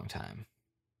long time.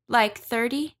 Like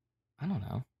 30? I don't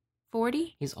know.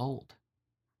 40? He's old.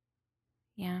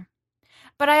 Yeah.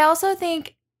 But I also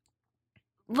think...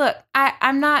 Look,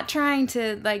 I'm not trying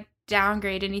to, like,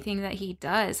 downgrade anything that he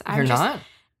does. You're not?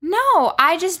 No,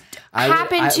 I just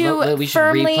happen to we should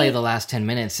firmly... replay the last 10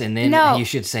 minutes, and then you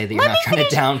should say that you're not trying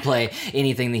to downplay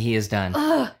anything that he has done.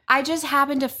 I just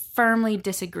happen to firmly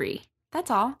disagree. That's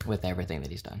all. With everything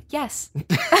that he's done. Yes.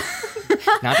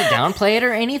 Not to downplay it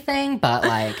or anything, but,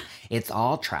 like, it's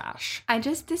all trash. I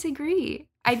just disagree.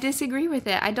 I disagree with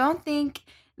it. I don't think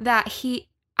that he...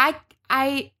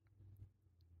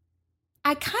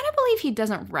 I kind of believe he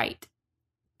doesn't write.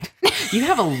 You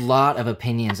have a lot of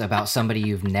opinions about somebody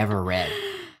you've never read.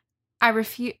 I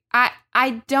refuse.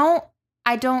 I don't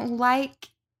like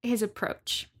his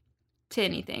approach to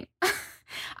anything.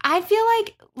 I feel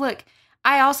like, look,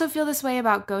 I also feel this way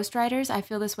about ghostwriters. I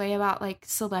feel this way about like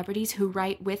celebrities who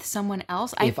write with someone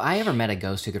else. If I ever met a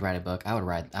ghost who could write a book, I would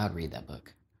read that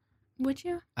book. Would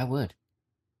you? I would.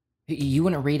 You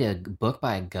wouldn't read a book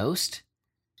by a ghost?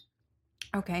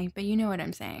 Okay, but you know what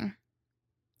I'm saying.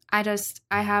 I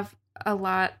have a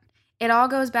lot. It all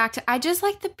goes back to, I just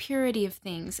like the purity of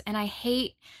things. And I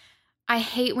hate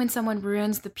when someone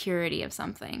ruins the purity of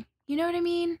something. You know what I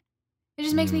mean? It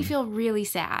just makes me feel really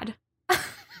sad.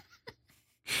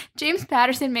 James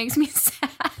Patterson makes me sad.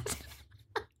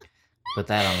 Put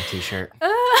that on a t-shirt.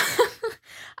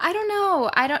 I don't know.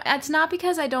 It's not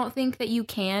because I don't think that you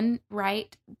can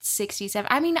write 67.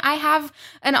 I mean, I have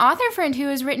an author friend who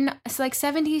has written like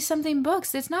 70 something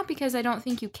books. It's not because I don't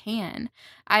think you can.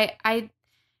 I'm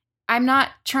not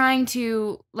trying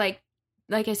to like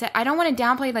I said, I don't want to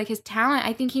downplay like his talent.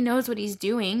 I think he knows what he's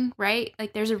doing, right?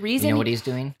 Like there's a reason. You know what he's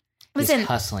doing? Listen, he's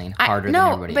hustling harder than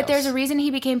everybody else. But there's a reason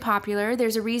he became popular.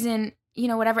 There's a reason,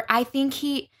 whatever. I think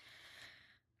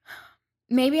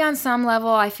maybe on some level,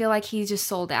 I feel like he's just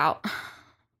sold out.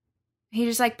 He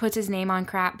just like puts his name on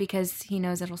crap because he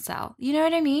knows it'll sell. You know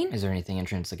what I mean? Is there anything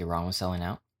intrinsically wrong with selling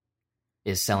out?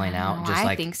 Is selling out just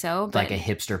I think so, but like a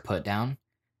hipster put down?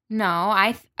 No,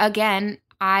 I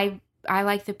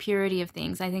like the purity of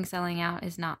things. I think selling out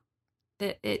is not.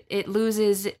 It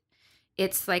loses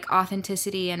its like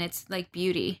authenticity and its like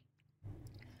beauty.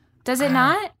 Does it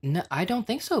not? No, I don't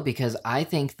think so, because I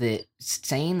think that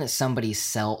saying that somebody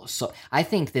I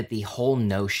think that the whole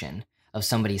notion of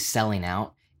somebody selling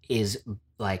out is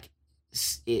like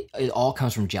it all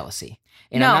comes from jealousy.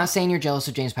 And I'm not saying you're jealous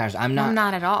of James Patterson. I'm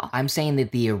not at all. I'm saying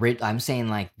that I'm saying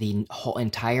like the whole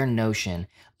entire notion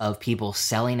of people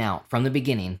selling out from the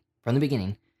beginning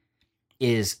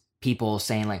is people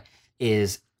saying like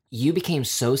you became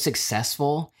so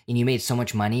successful and you made so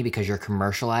much money because you're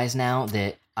commercialized now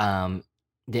that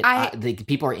the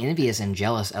people are envious and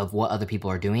jealous of what other people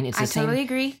are doing. I totally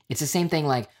agree. It's the same thing.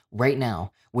 Like right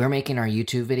now, we're making our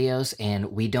YouTube videos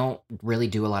and we don't really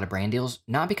do a lot of brand deals.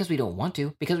 Not because we don't want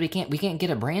to, because we can't get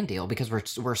a brand deal because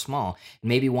we're small.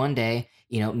 Maybe one day,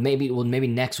 maybe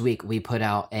next week we put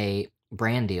out a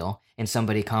brand deal and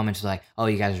somebody comments like, "Oh,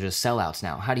 you guys are just sellouts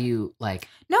now." How do you like?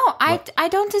 No, I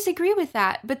don't disagree with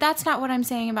that, but that's not what I'm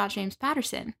saying about James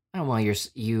Patterson. Oh, well, you're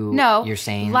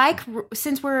saying like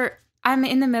since I'm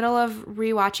in the middle of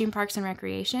rewatching Parks and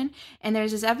Recreation, and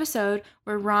there's this episode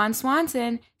where Ron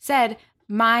Swanson said,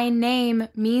 "My name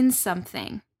means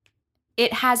something.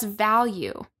 It has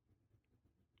value."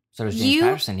 So does James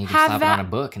Patterson. He can slap it on a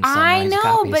book and sell millions of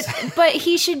copies. but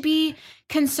he should be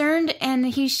concerned, and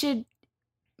he should,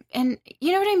 and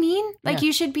you know what I mean? Like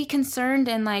you should be concerned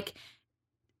and like,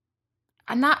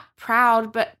 I'm not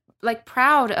proud, but like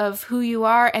proud of who you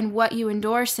are and what you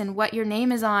endorse and what your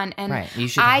name is on. And right,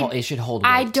 it should hold weight.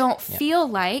 I don't feel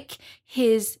like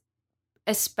his,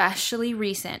 especially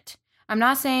recent. I'm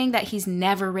not saying that he's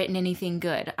never written anything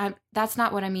good. That's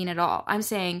not what I mean at all. I'm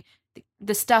saying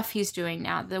the stuff he's doing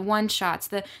now, the one shots,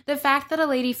 the fact that a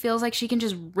lady feels like she can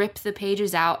just rip the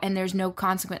pages out and there's no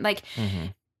consequence. Like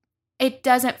it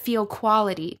doesn't feel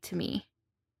quality to me.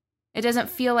 It doesn't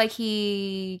feel like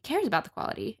he cares about the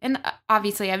quality. And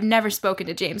obviously, I've never spoken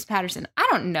to James Patterson. I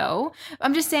don't know.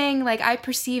 I'm just saying, like, I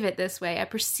perceive it this way. I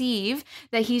perceive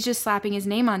that he's just slapping his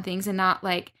name on things and not,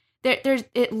 like,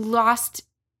 it lost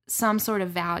some sort of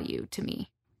value to me.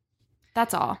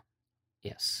 That's all.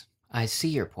 Yes. I see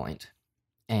your point.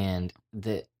 And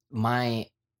my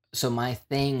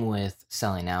thing with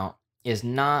selling out is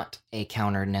not a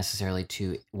counter necessarily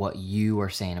to what you are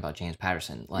saying about James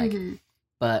Patterson. Like,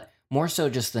 but more so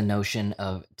just the notion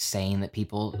of saying that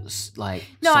people like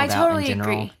sold I totally out in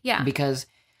general. Agree. Yeah, because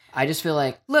I just feel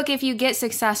like, look, if you get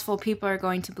successful, people are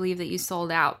going to believe that you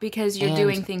sold out because you're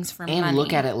doing things for money. And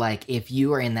look at it like if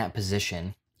you are in that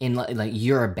position, in like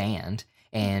you're a band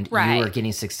and you are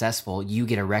getting successful, you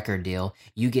get a record deal,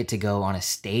 you get to go on a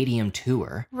stadium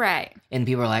tour, right? And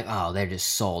people are like, "Oh, they're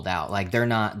just sold out. Like they're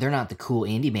not the cool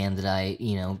indie band that I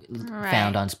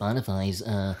found on Spotify's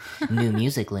new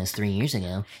music list 3 years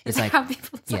ago." It's like,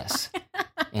 yes,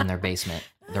 in their basement,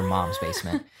 their mom's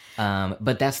basement.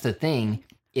 But that's the thing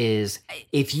is,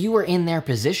 if you were in their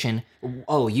position,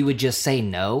 you would just say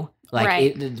no.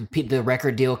 Like the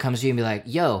record deal comes to you and be like,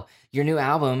 "Yo, your new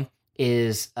album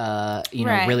is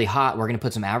really hot. We're gonna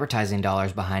put some advertising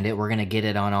dollars behind it. We're gonna get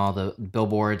it on all the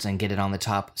billboards and get it on the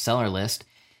top seller list."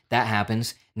 That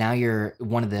happens. Now you're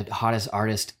one of the hottest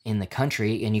artists in the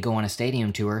country and you go on a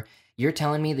stadium tour. You're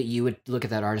telling me that you would look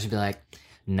at that artist and be like,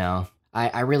 "No,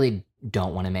 I really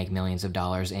don't want to make millions of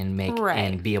dollars and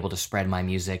and be able to spread my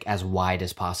music as wide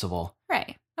as possible."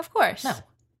 Right. Of course. No.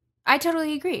 I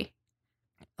totally agree.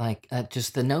 Like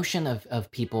just the notion of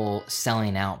people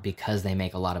selling out because they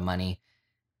make a lot of money,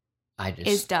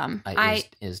 is dumb.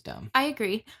 Is dumb. I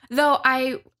agree. Though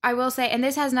I will say, and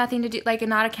this has nothing to do, like,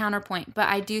 not a counterpoint, but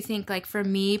I do think, like, for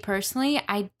me personally,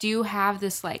 I do have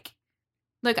this, like,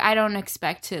 look, I don't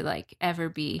expect to, like, ever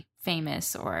be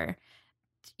famous or,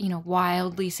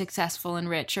 wildly successful and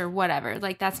rich or whatever.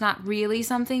 Like, that's not really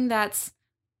something that's,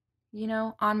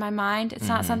 on my mind. It's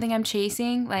not something I'm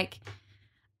chasing. Like,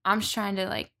 I'm just trying to,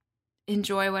 like,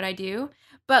 enjoy what I do.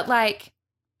 But, like,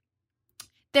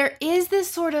 there is this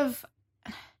sort of,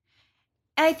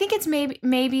 And I think it's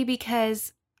maybe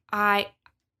because I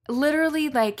literally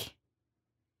like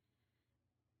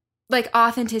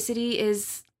authenticity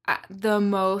is the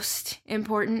most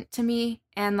important to me,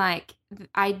 and like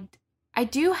I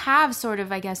do have sort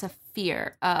of, I guess, a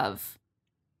fear of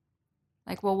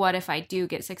like, well, what if I do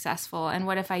get successful, and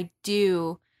what if I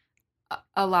do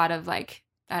a lot of like,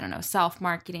 I don't know,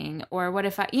 self-marketing, or what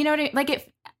if I, you know what I mean? Like,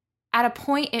 it at a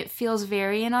point it feels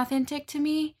very inauthentic to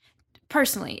me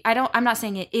personally. I'm not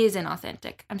saying it is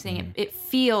inauthentic. I'm saying it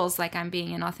feels like I'm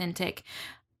being inauthentic.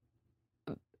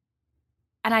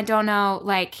 And I don't know,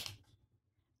 like,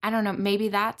 I don't know, maybe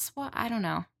that's what, I don't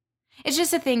know. It's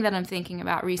just a thing that I'm thinking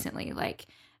about recently. Like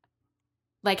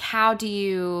how do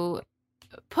you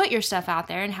put your stuff out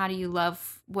there, and how do you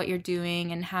love what you're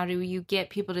doing, and how do you get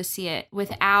people to see it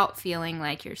without feeling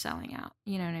like you're selling out?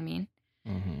 You know what I mean?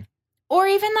 Mm-hmm. Or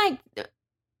even like,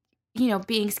 you know,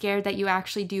 being scared that you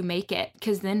actually do make it,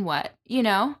 because then what? You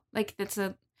know, like, that's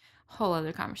a whole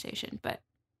other conversation. But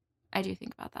I do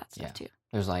think about that stuff too.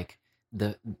 There's like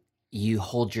you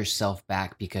hold yourself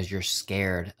back because you're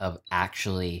scared of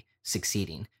actually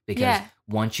succeeding. Because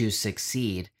once you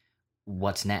succeed,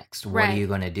 what's next? What are you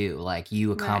going to do? Like,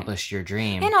 you accomplished your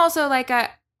dream. And also, like,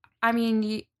 I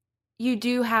mean, you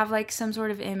do have like some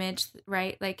sort of image,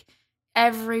 right? Like,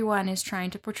 everyone is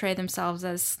trying to portray themselves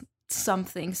as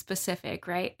something specific,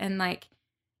 right? And like,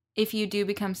 if you do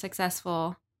become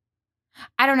successful,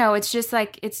 I don't know, it's just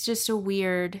like, it's just a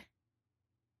weird,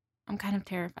 I'm kind of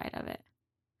terrified of it.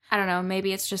 I don't know,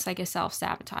 maybe it's just like a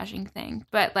self-sabotaging thing,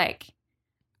 but like,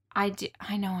 I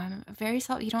know I'm very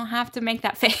you don't have to make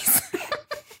that face.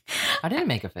 I didn't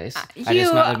make a face. I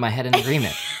just nodded my head in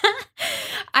agreement.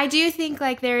 I do think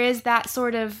like there is that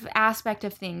sort of aspect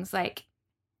of things, like,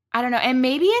 I don't know, and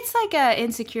maybe it's like a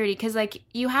insecurity, because like,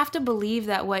 you have to believe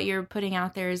that what you're putting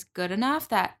out there is good enough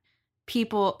that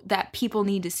people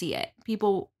need to see it.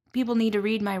 People need to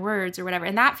read my words or whatever,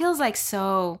 and that feels like,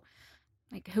 so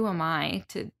like, who am I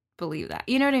to believe that?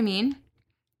 You know what I mean?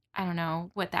 I don't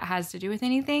know what that has to do with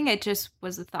anything. It just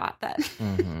was a thought that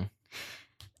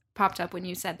popped up when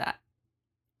you said that.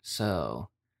 So,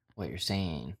 what you're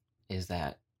saying is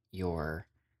that your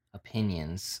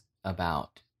opinions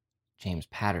about James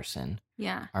Patterson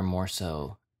are more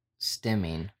so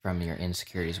stemming from your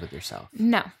insecurities with yourself.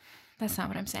 No, that's not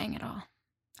what I'm saying at all.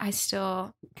 I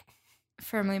still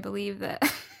firmly believe that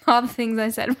all the things I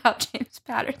said about James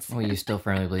Patterson. Well, you still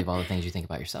firmly believe all the things you think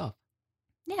about yourself.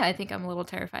 Yeah, I think I'm a little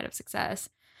terrified of success,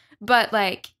 but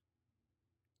like,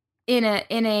 in a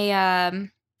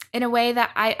way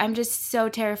that I'm just so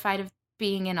terrified of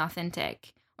being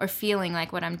inauthentic, or feeling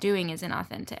like what I'm doing is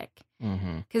inauthentic.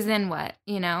 Because then what?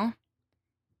 You know,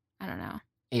 I don't know.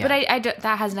 Yeah. But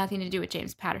that has nothing to do with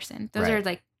James Patterson. Those are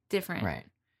like different, right?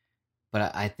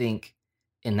 But I think,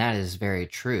 and that is very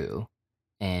true,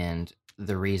 and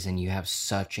the reason you have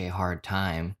such a hard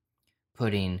time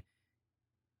putting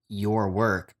your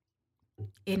work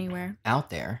anywhere out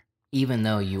there, even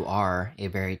though you are a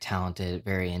very talented,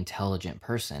 very intelligent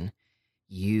person,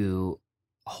 you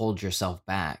hold yourself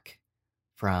back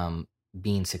from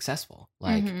being successful.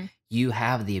 Like, you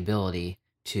have the ability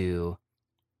to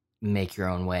make your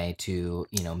own way, to,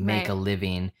 you know, make a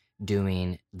living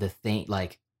doing the thing,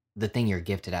 like the thing you're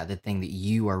gifted at, the thing that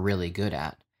you are really good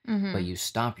at, but you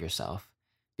stop yourself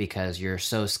because you're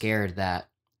so scared that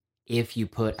if you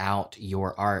put out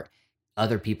your art,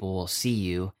 other people will see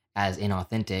you as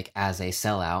inauthentic, as a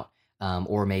sellout,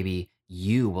 or maybe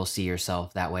you will see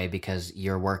yourself that way because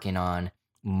you're working on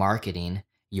marketing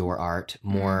your art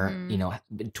more, you know,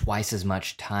 twice as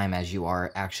much time as you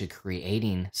are actually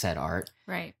creating said art.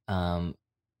 Right.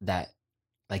 That,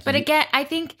 like, but again, I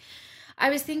think I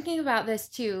was thinking about this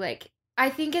too. Like, I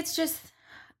think it's just,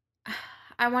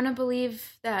 I want to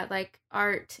believe that like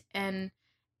art and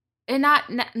not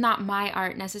my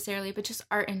art necessarily, but just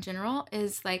art in general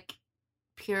is like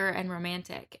pure and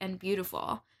romantic and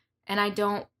beautiful. And I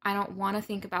don't want to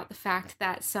think about the fact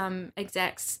that some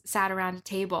execs sat around a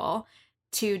table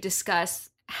to discuss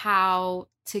how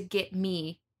to get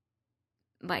me,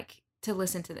 like, to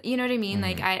listen to you know what I mean?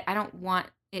 Like, I don't want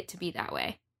it to be that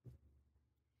way,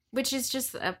 which is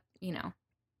just you know,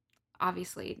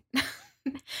 obviously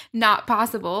not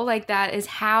possible. Like, that is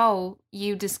how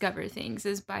you discover things,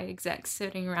 is by execs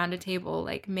sitting around a table,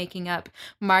 like, making up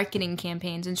marketing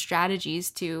campaigns and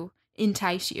strategies to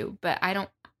entice you. But I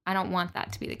don't want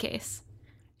that to be the case.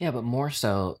 Yeah, but more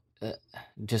so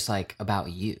just like about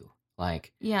you,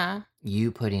 like,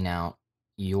 you putting out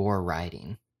your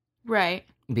writing, right?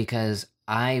 Because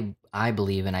I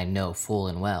believe, and I know full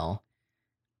and well,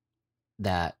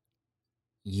 that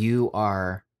you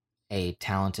are a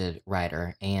talented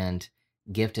writer, and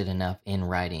gifted enough in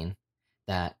writing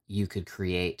that you could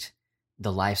create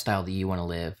the lifestyle that you want to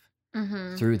live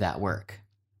Mm-hmm. through that work.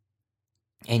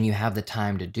 And you have the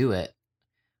time to do it,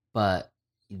 but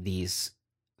these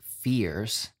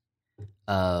fears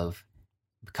of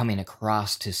coming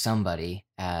across to somebody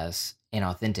as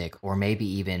inauthentic, or maybe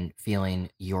even feeling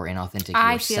you're inauthentic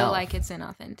I yourself, feel like it's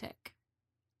inauthentic.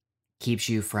 keeps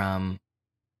you from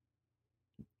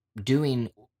doing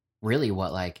really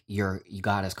what like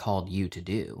God has called you to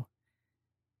do.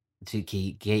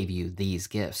 He gave you these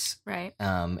gifts, Right.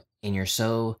 and you're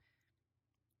so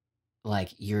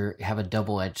like you have a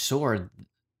double-edged sword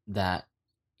that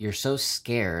you're so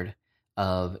scared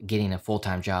of getting a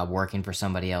full-time job working for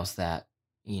somebody else that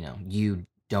you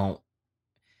don't.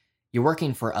 You're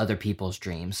working for other people's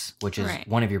dreams, which is Right.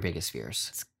 one of your biggest fears.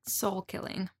 It's soul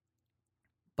killing.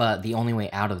 But the only way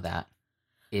out of that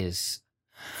is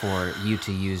for you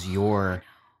to use your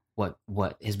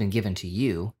what has been given to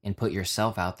you and put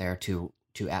yourself out there to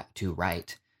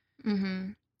write.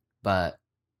 Mm-hmm. But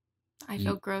I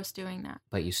feel gross doing that.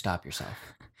 But you stop yourself.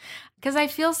 Because I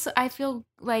feel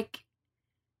like,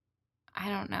 I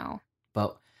don't know.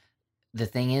 But the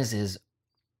thing is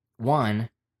one,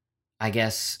 I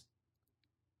guess,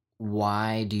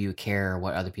 why do you care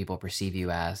what other people perceive you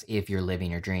as if you're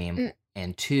living your dream?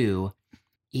 And two,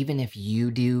 even if you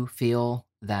do feel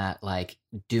that like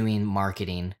doing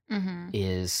marketing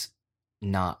is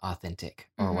not authentic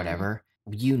or whatever,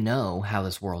 you know how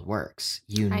this world works.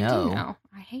 I do know.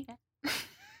 I hate it.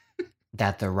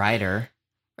 That the writer,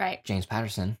 right, James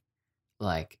Patterson,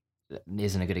 like,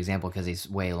 isn't a good example because he's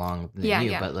way long than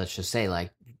you. But let's just say,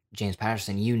 like, James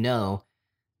Patterson,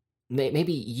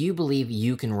 maybe you believe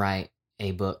you can write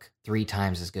a book 3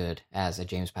 times as good as a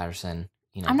James Patterson.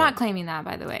 I'm not claiming that,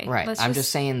 by the way. Right. I'm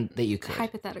just saying that you could.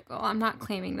 Hypothetical. I'm not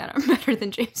claiming that I'm better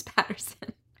than James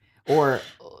Patterson. Or,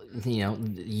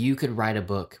 you could write a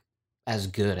book as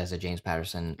good as a James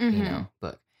Patterson,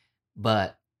 book.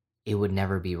 But it would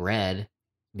never be read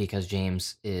because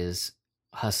James is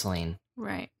hustling.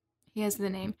 Right. He has the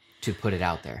name. To put it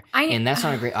out there. And that's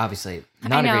not a great, obviously,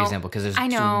 not a great example because there's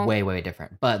way, way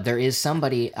different. But there is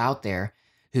somebody out there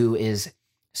who is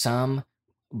some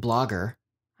blogger.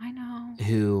 I know.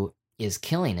 Who is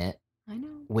killing it. I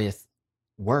know. With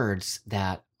words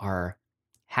that are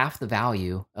half the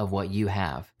value of what you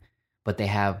have, but they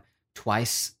have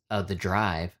twice of the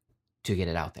drive to get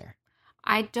it out there.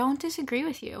 I don't disagree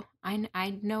with you.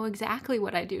 I know exactly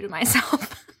what I do to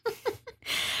myself.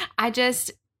 I don't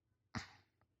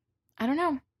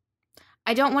know.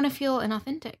 I don't want to feel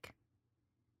inauthentic.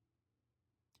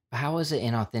 How is it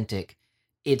inauthentic?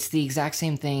 It's the exact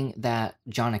same thing that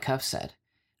John Acuff said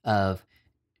of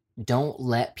don't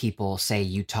let people say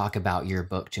you talk about your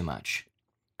book too much.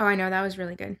 Oh, I know. That was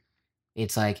really good.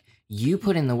 It's like you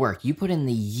put in the work. You put in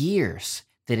the years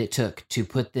that it took to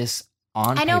put this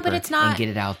on paper but it's not... and get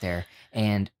it out there.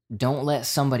 And don't let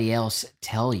somebody else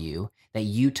tell you that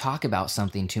you talk about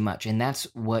something too much. And that's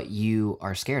what you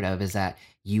are scared of, is that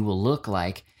you will look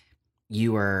like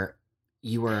you were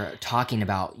talking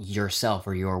about yourself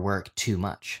or your work too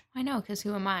much. I know, because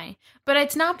who am I? But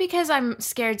it's not because I'm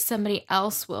scared somebody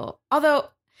else will. Although,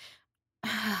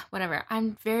 whatever,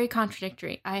 I'm very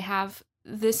contradictory. I have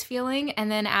this feeling,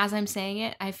 and then as I'm saying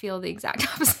it, I feel the exact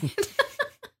opposite.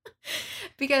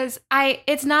 Because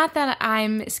it's not that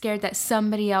I'm scared that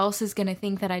somebody else is going to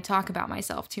think that I talk about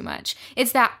myself too much.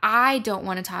 It's that I don't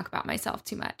want to talk about myself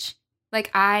too much. Like,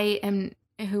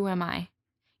 who am I?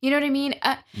 You know what I mean?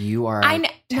 You are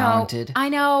talented. No, I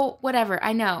know, whatever,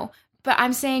 I know. But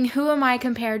I'm saying, who am I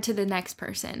compared to the next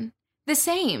person? The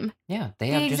same. Yeah, they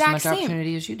have just as much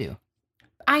opportunity as you do.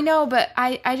 I know, but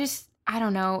I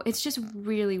don't know. It's just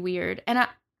really weird. And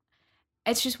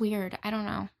it's just weird. I don't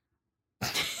know.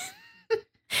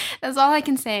 That's all I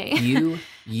can say.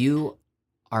 You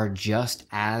are just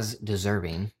as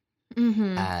deserving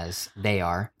as they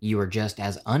are. You are just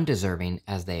as undeserving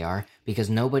as they are, because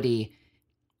nobody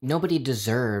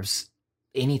deserves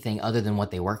anything other than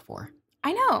what they work for.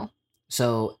 I know.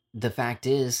 So the fact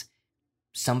is,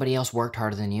 somebody else worked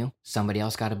harder than you. Somebody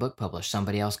else got a book published.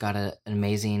 Somebody else got an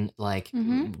amazing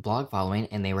blog following,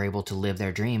 and they were able to live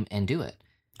their dream and do it.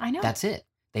 I know. That's it.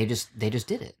 They just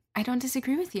did it. I don't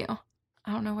disagree with you.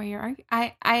 I don't know where you're arguing.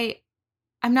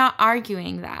 I'm not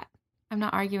arguing that. I'm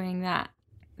not arguing that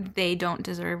they don't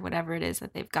deserve whatever it is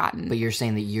that they've gotten. But you're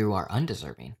saying that you are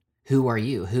undeserving. Who are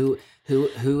you?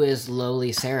 Who is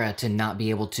lowly Sarah to not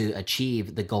be able to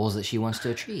achieve the goals that she wants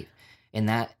to achieve? And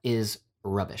that is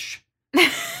rubbish.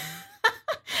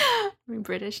 We're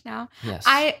British now. Yes.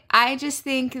 I just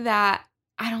think that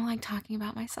I don't like talking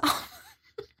about myself.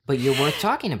 But you're worth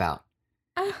talking about.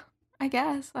 I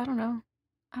guess. I don't know.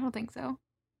 I don't think so.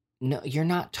 No, you're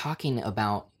not talking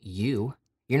about you.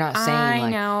 You're not saying I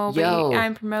like, know, but yo,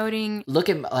 I'm promoting. look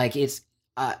at like it's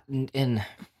and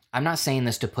I'm not saying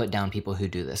this to put down people who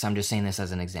do this. I'm just saying this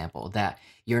as an example that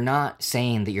you're not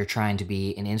saying that you're trying to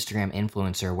be an Instagram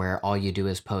influencer where all you do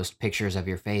is post pictures of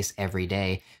your face every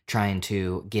day trying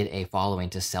to get a following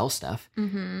to sell stuff.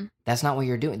 Mm-hmm. That's not what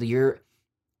you're doing. You're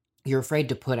afraid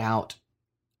to put out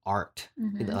art,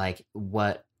 Mm-hmm. like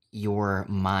what your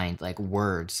mind, like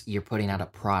words, you're putting out a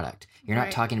product. You're not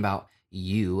Right. talking about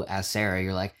you as Sarah.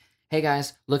 You're like, hey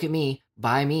guys, look at me,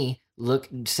 buy me, look,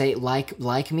 say like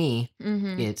me.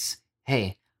 Mm-hmm. It's,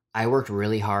 hey, I worked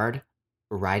really hard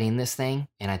writing this thing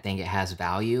and I think it has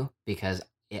value because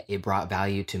it brought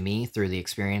value to me through the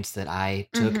experience that I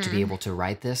took to be Mhm. able to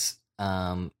write this.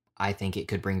 I think it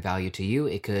could bring value to you.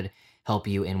 It could help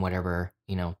you in whatever,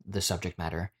 the subject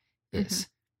matter is.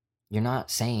 You're not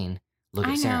saying, look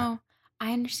I at Sarah. know.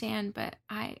 I understand, but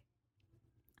I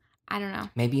don't know.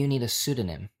 Maybe you need a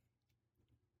pseudonym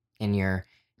in your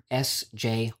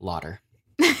S.J. Lauder.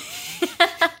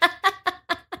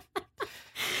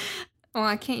 Well,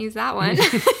 I can't use that one.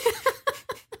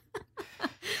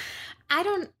 I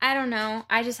don't know.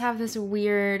 I just have this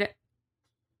weird,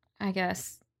 I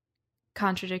guess,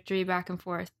 contradictory back and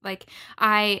forth. Like,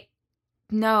 I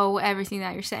know everything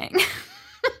that you're saying.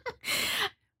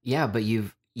 Yeah, but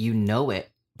you know it,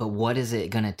 but what is it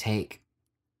going to take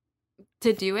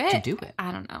To do it? to do it?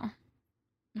 I don't know.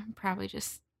 Probably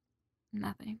just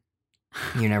nothing.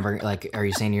 You're never, like, are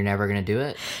you saying you're never going to do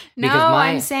it? No, Because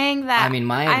I'm saying that. I mean,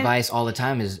 my advice all the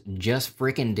time is just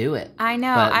freaking do it. I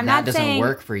know. But I'm that not doesn't saying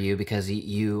work for you because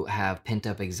you have pent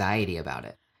up anxiety about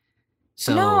it.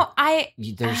 So no.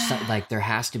 there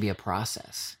has to be a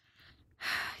process.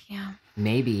 Yeah.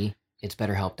 Maybe it's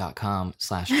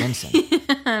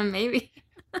betterhelp.com/Vincent. Maybe.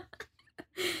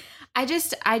 I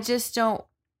just don't.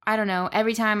 I don't know.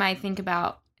 Every time I think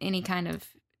about any kind of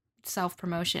self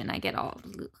promotion, I get all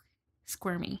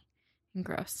squirmy and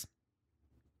gross.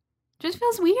 Just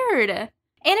feels weird, and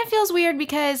it feels weird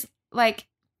because, like,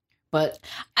 But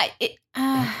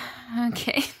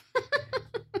okay.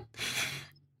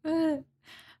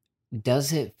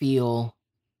 does it feel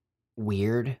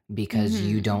weird because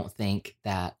you Mhm. don't think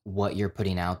that what you're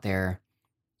putting out there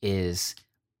is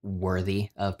worthy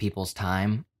of people's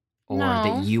time, or No.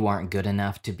 that you aren't good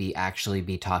enough to be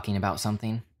talking about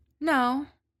something? No,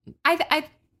 Are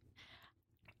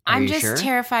I'm you just sure?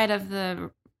 terrified of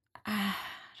the. I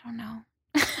don't know.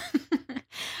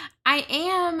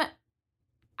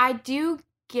 I do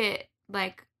get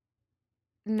like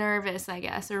nervous, I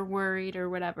guess, or worried or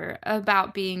whatever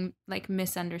about being like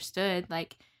misunderstood,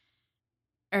 like,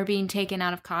 or being taken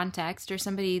out of context, or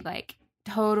somebody like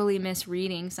totally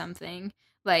misreading something.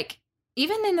 Like,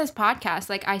 even in this podcast,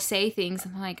 like, I say things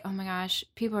and I'm like, oh my gosh,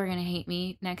 people are gonna hate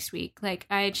me next week. Like,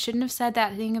 I shouldn't have said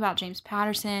that thing about James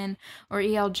Patterson or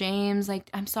E.L. James. Like,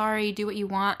 I'm sorry, do what you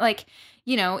want. Like,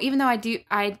 even though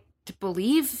I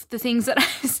believe the things that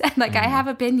I said, like, I Mhm. have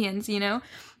opinions,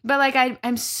 but like,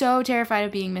 I'm so terrified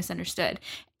of being misunderstood,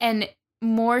 and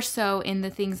more so in the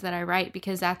things that I write,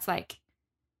 because that's like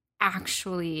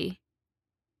actually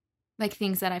like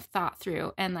things that I've thought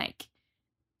through, and like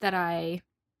that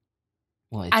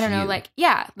Well, I don't know, you. like,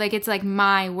 yeah, like, it's like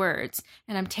my words,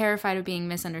 and I'm terrified of being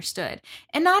misunderstood.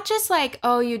 And not just like,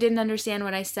 oh, you didn't understand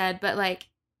what I said, but like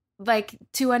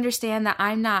to understand that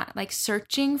I'm not like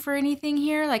searching for anything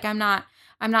here. Like, I'm not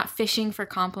fishing for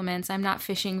compliments. I'm not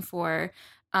fishing for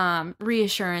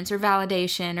reassurance or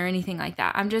validation or anything like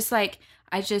that. I'm just like,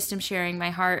 I just am sharing my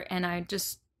heart, and I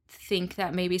just think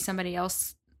that maybe somebody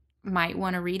else might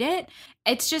want to read it.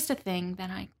 It's just a thing that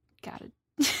I gotta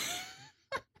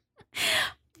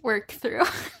work through.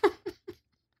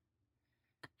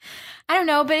 I don't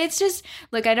know, but it's just,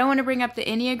 look, I don't want to bring up the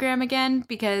Enneagram again,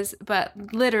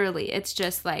 but literally it's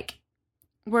just like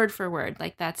word for word,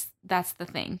 like that's the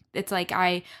thing. It's like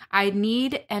I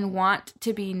need and want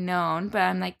to be known, but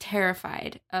I'm like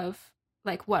terrified of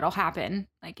like what'll happen,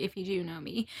 like, if you do know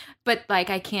me. But like,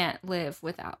 I can't live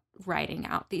without writing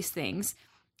out these things.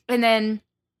 And then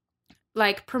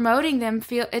like promoting them,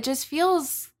 it just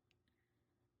feels,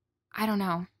 I don't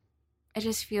know. It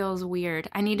just feels weird.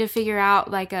 I need to figure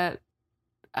out like a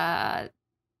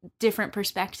different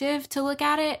perspective to look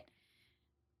at it.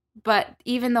 But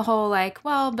even the whole like,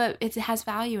 well, but it has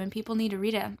value and people need to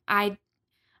read it. I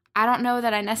don't know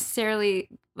that I necessarily,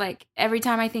 like, every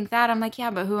time I think that, I'm like,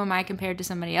 yeah, but who am I compared to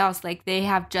somebody else? Like, they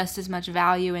have just as much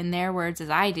value in their words as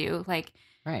I do. Like,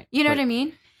 Right. You know But what I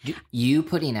mean? You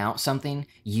putting out something,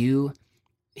 you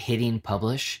hitting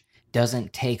publish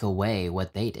doesn't take away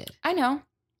what they did. I know.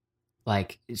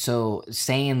 Like, so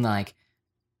saying like,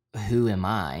 who am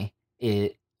I?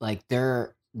 It like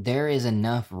there is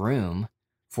enough room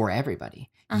for everybody.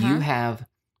 You have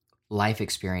life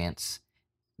experience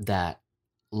that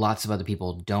lots of other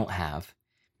people don't have.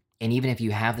 And even if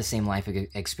you have the same life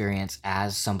experience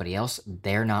as somebody else,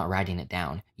 they're not writing it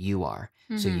down. You are.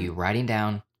 So you writing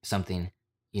down something,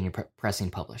 and you're pressing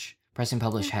publish. Pressing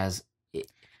publish has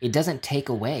it doesn't take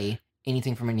away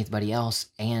anything from anybody else,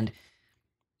 and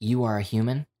you are a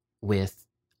human with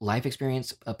life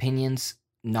experience, opinions,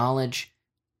 knowledge,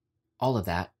 all of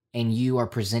that, and you are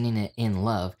presenting it in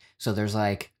love. So there's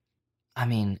like, I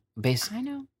mean, I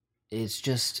know. it's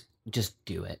just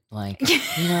do it. Like,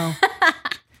 you know.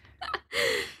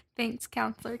 Thanks,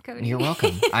 Counselor Cody. You're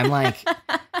welcome. I'm like,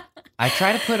 I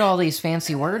try to put all these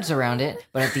fancy words around it,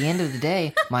 but at the end of the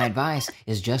day, my advice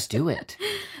is just do it.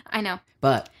 I know.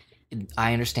 But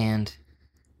I understand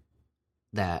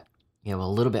that you have a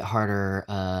little bit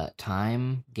harder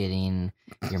time getting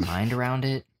your mind around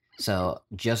it. So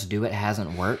just do it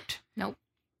hasn't worked. Nope.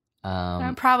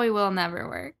 That probably will never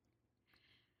work.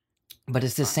 But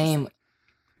it's the same.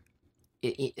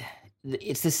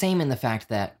 It's the same in the fact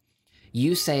that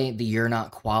you say that you're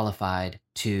not qualified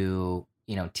to,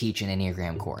 teach an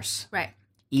Enneagram course. Right.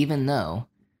 Even though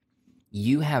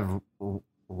you have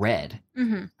read, I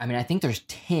mean, I think there's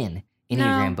 10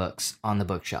 Enneagram books on the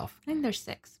bookshelf. I think there's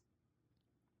 6.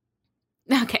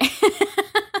 Okay.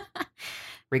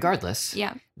 Regardless,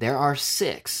 yeah, there are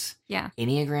 6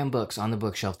 Enneagram books on the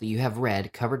bookshelf that you have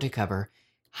read cover to cover,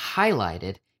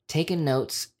 highlighted, taken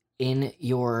notes on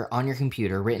your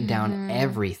computer, written down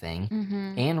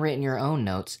everything, and written your own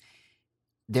notes.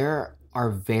 There are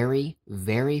very,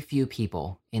 very few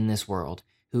people in this world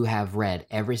who have read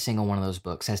every single one of those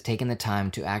books, has taken the time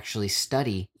to actually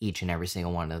study each and every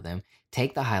single one of them,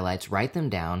 take the highlights, write them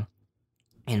down,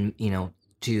 and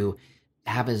to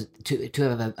have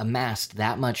amassed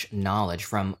that much knowledge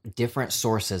from different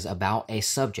sources about a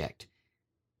subject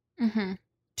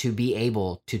to be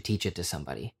able to teach it to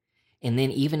somebody. And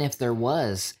then even if there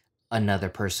was another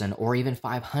person or even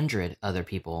 500 other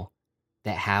people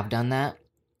that have done that,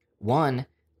 one,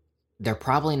 they're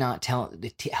probably not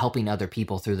helping other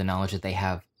people through the knowledge that they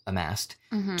have amassed.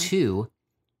 2,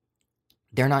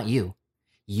 they're not you.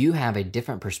 You have a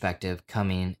different perspective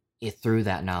coming through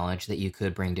that knowledge that you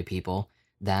could bring to people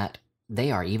that they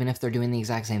are. Even if they're doing the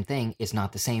exact same thing, it's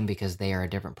not the same because they are a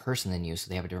different person than you, so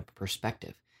they have a different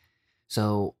perspective.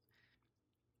 So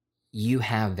you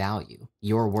have value.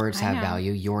 Your words have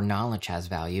value. Your knowledge has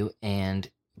value. And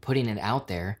putting it out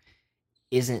there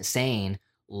isn't saying,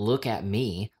 look at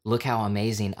me, look how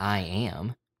amazing I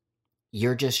am.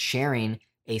 You're just sharing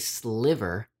a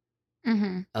sliver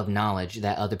of knowledge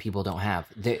that other people don't have.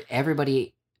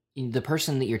 Everybody, the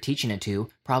person that you're teaching it to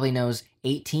probably knows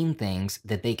 18 things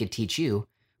that they could teach you,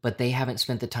 but they haven't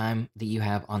spent the time that you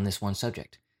have on this one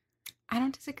subject. I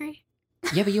don't disagree.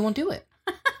 Yeah, but you won't do it.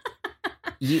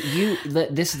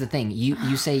 This is the thing.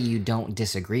 You say you don't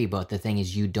disagree, but the thing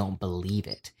is you don't believe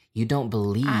it. You don't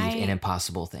believe in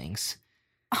impossible things.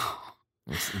 Oh,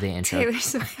 it's the intro. Taylor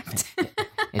Swift.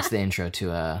 It's the intro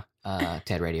to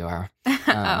TED Radio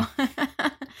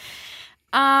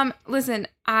Hour. Listen,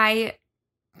 I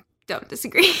don't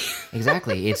disagree.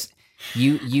 Exactly. It's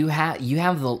you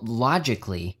have the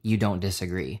logically you don't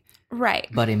disagree. Right.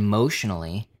 But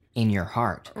emotionally in your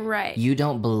heart. Right. You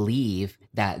don't believe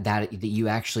that you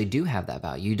actually do have that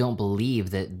value. You don't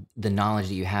believe that the knowledge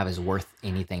that you have is worth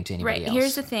anything to anybody else.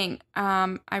 Here's the thing.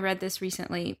 I read this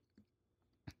recently,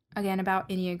 again, about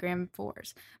Enneagram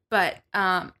 4s. But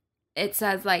it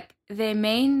says, like, they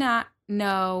may not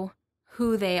know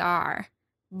who they are,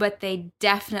 but they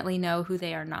definitely know who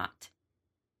they are not.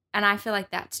 And I feel like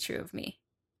that's true of me.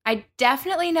 I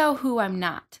definitely know who I'm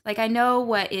not. Like, I know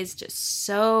what is just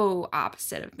so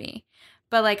opposite of me.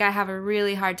 But, like, I have a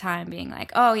really hard time being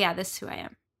like, oh, yeah, this is who I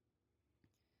am.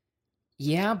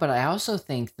 Yeah, but I also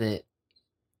think that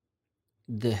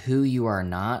the who you are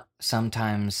not,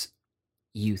 sometimes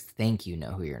you think you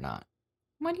know who you're not.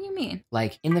 What do you mean?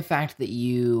 Like, in the fact that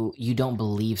you don't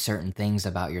believe certain things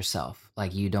about yourself.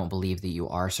 Like, you don't believe that you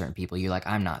are certain people. You're like,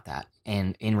 I'm not that.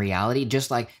 And in reality, just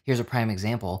like, here's a prime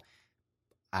example.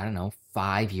 I don't know,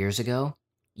 5 years ago,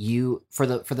 for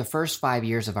the first 5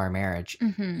 years of our marriage,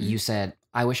 you said,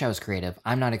 I wish I was creative.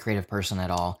 I'm not a creative person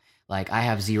at all. Like, I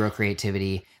have zero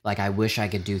creativity. Like, I wish I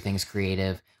could do things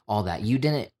creative, all that. You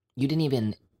didn't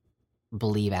even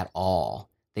believe at all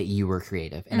that you were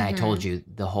creative. And I told you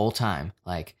the whole time,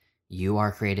 like, you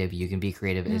are creative. You can be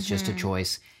creative. It's just a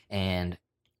choice. And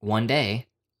one day,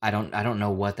 I don't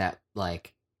know what that,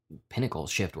 like, pinnacle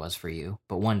shift was for you,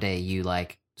 but one day you,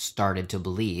 like, started to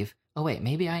believe, Oh wait,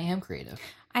 maybe I am creative.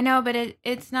 I know, but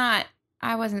it's not.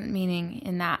 I wasn't meaning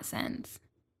in that sense.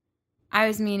 I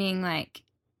was meaning like,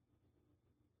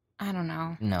 I don't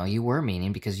know. No, you were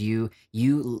meaning because you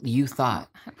thought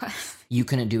you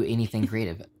couldn't do anything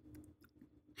creative.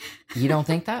 You don't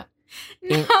think that?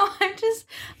 No, I'm just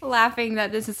laughing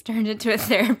that this has turned into a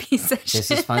therapy session.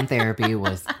 This is fun therapy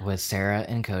with Sarah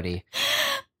and Cody.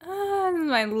 This is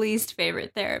my least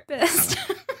favorite therapist.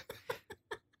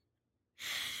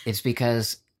 It's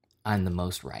because I'm the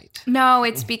most right. No,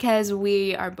 it's because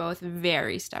we are both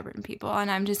very stubborn people, and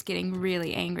I'm just getting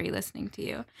really angry listening to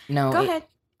you. No, Go ahead.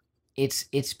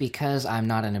 It's because I'm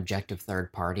not an objective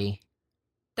third party.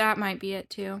 That might be it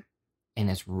too. And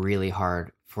it's really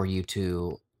hard for you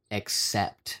to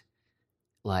accept,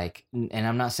 like, and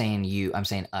I'm not saying you, I'm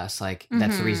saying us. Like,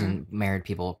 that's the reason married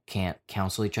people can't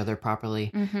counsel each other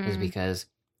properly, is because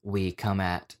we come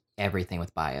at everything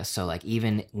with bias. So, like,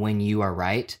 even when you are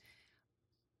right,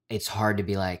 it's hard to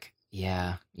be like,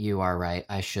 yeah, you are right,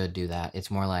 I should do that.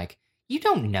 It's more like, you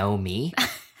don't know me.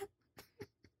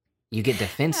 You get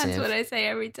defensive. That's what I say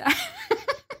every time.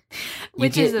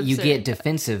 You get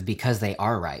defensive because they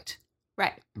are right.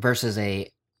 Right. Versus a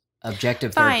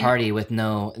objective third party with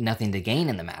nothing to gain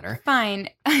in the matter. Fine.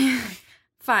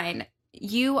 Fine.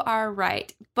 You are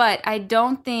right. But I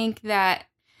don't think that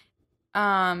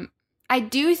I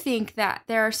do think that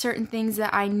there are certain things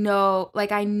that I know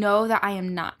that I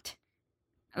am not.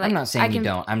 Like, I'm not saying you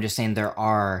don't. I'm just saying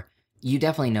you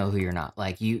definitely know who you're not.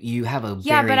 Like you have a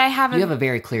you have a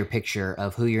very clear picture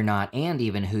of who you're not and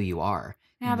even who you are.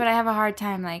 Yeah, but I have a hard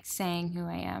time like saying who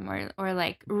I am or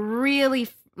like really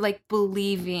like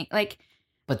believing like.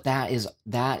 But that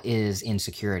is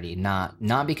insecurity,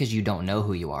 not because you don't know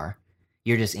who you are.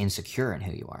 You're just insecure in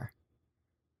who you are.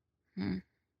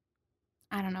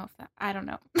 I don't know I don't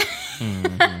know.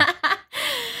 Mm-hmm.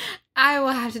 I will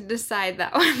have to decide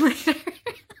that one later.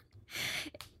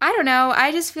 I don't know.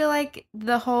 I just feel like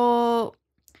the whole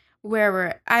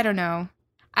I don't know.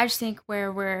 I just think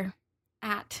where we're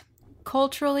at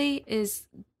culturally is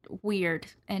weird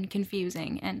and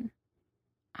confusing, and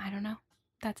I don't know.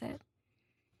 That's it.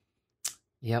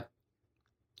 Yep.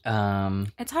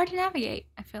 It's hard to navigate,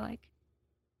 I feel like.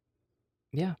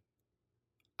 Yeah.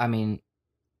 I mean,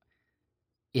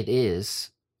 it is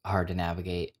hard to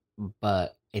navigate,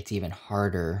 but it's even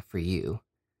harder for you.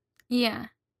 Yeah.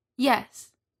 Yes.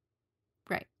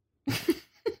 Right.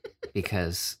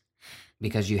 because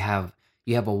you have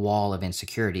a wall of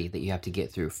insecurity that you have to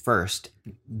get through first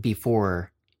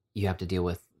before you have to deal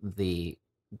with the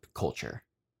culture.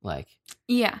 Like,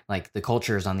 yeah. Like the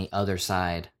culture is on the other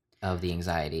side of the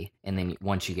anxiety, and then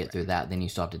once you get through that, then you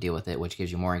still have to deal with it, which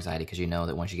gives you more anxiety because you know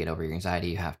that once you get over your anxiety,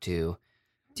 you have to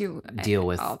deal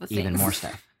with all the even more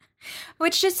stuff.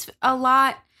 Which just a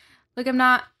lot, like I'm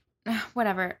not,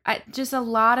 whatever. Just a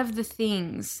lot of the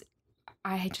things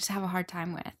I just have a hard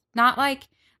time with. Not like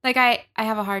I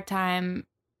have a hard time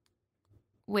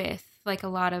with like a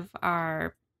lot of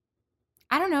our,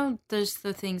 I don't know, there's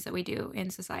the things that we do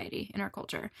in society, in our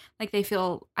culture. Like they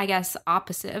feel, I guess,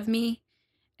 opposite of me.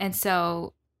 And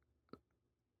so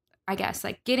I guess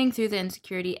like getting through the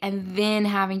insecurity and then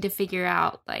having to figure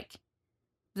out like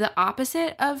the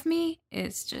opposite of me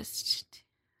is just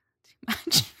too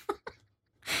much.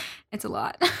 It's a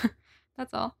lot.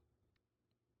 That's all.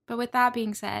 But with that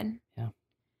being said, yeah,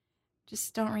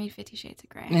 just don't read 50 Shades of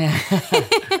Grey.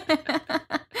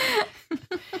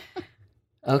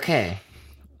 Okay.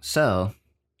 So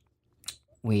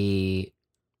we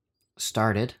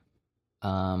started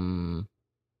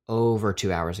over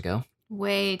 2 hours ago.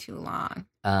 Way too long.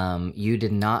 You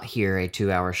did not hear a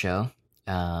 2-hour show.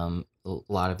 A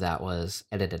lot of that was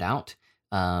edited out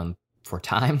for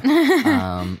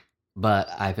time. But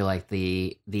I feel like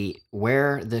the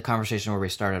conversation where we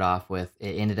started off with,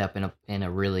 it ended up in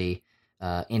a really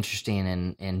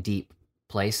interesting and deep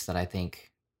place that I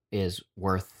think is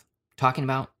worth talking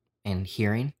about and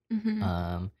hearing.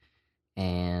 Mm-hmm.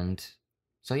 And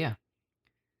so yeah,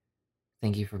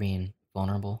 thank you for being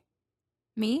vulnerable.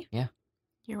 Me? Yeah.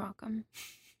 You're welcome.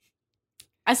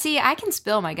 I see. I can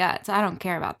spill my guts. I don't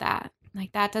care about that.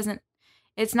 Like that doesn't.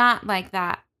 It's not like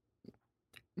that.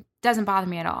 Doesn't bother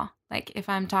me at all. Like if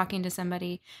I'm talking to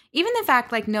somebody, even the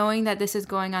fact like knowing that this is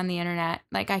going on the internet,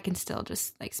 like I can still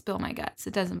just like spill my guts.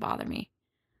 It doesn't bother me.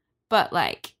 But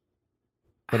like,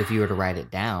 but if you were to write it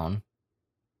down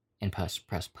and press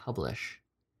publish.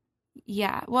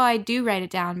 Yeah. Well, I do write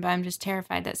it down, but I'm just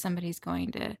terrified that somebody's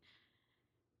going to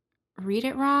read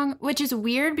it wrong, which is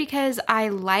weird because I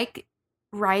like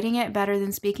writing it better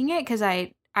than speaking it because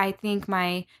I think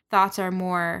my thoughts are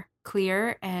more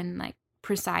clear and like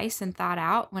precise and thought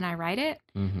out when I write it.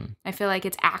 Mm-hmm. I feel like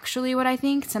it's actually what I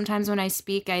think. Sometimes when I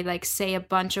speak, I like say a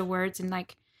bunch of words and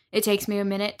like it takes me a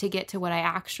minute to get to what I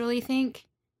actually think,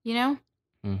 you know?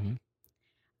 Mm-hmm.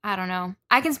 I don't know.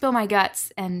 I can spill my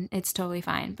guts and it's totally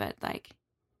fine, but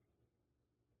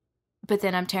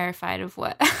then I'm terrified of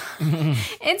what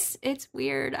it's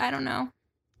weird. I don't know.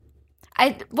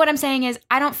 What I'm saying is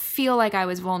I don't feel like I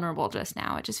was vulnerable just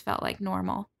now. It just felt like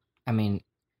normal. I mean,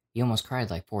 you almost cried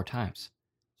like 4 times.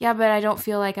 Yeah, but I don't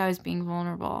feel like I was being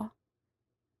vulnerable.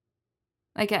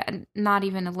 Like not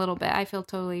even a little bit. I feel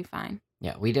totally fine.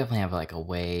 Yeah, we definitely have like a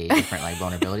way different like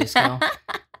vulnerability scale.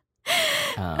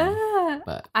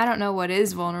 But I don't know what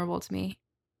is vulnerable to me.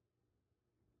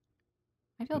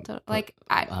 I feel like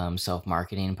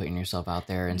self-marketing, putting yourself out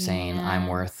there and saying I'm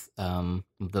worth the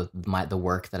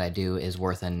work that I do is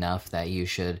worth enough that you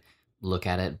should look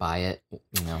at it, buy it,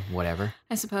 whatever.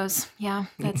 I suppose. Yeah,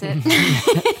 that's it.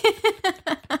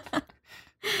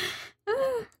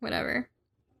 Whatever.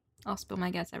 I'll spill my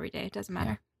guts every day. It doesn't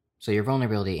matter. Yeah. So your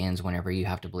vulnerability ends whenever you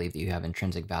have to believe that you have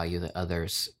intrinsic value that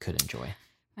others could enjoy.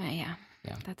 Yeah.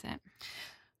 Yeah. That's it.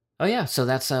 Oh yeah. So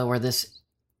that's where this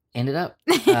ended up.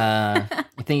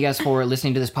 Thank you guys for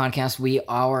listening to this podcast. We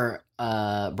are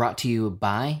brought to you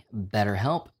by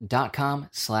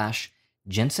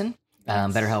BetterHelp.com/Jensen.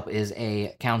 Yes. BetterHelp is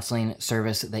a counseling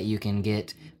service that you can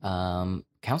get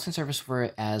counseling service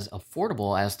for as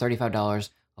affordable as $35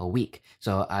 a week.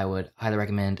 So I would highly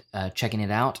recommend checking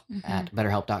it out at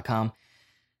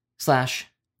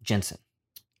BetterHelp.com/Jensen.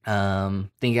 Thank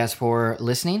you guys for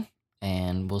listening,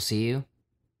 and we'll see you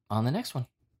on the next one.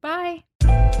 Bye.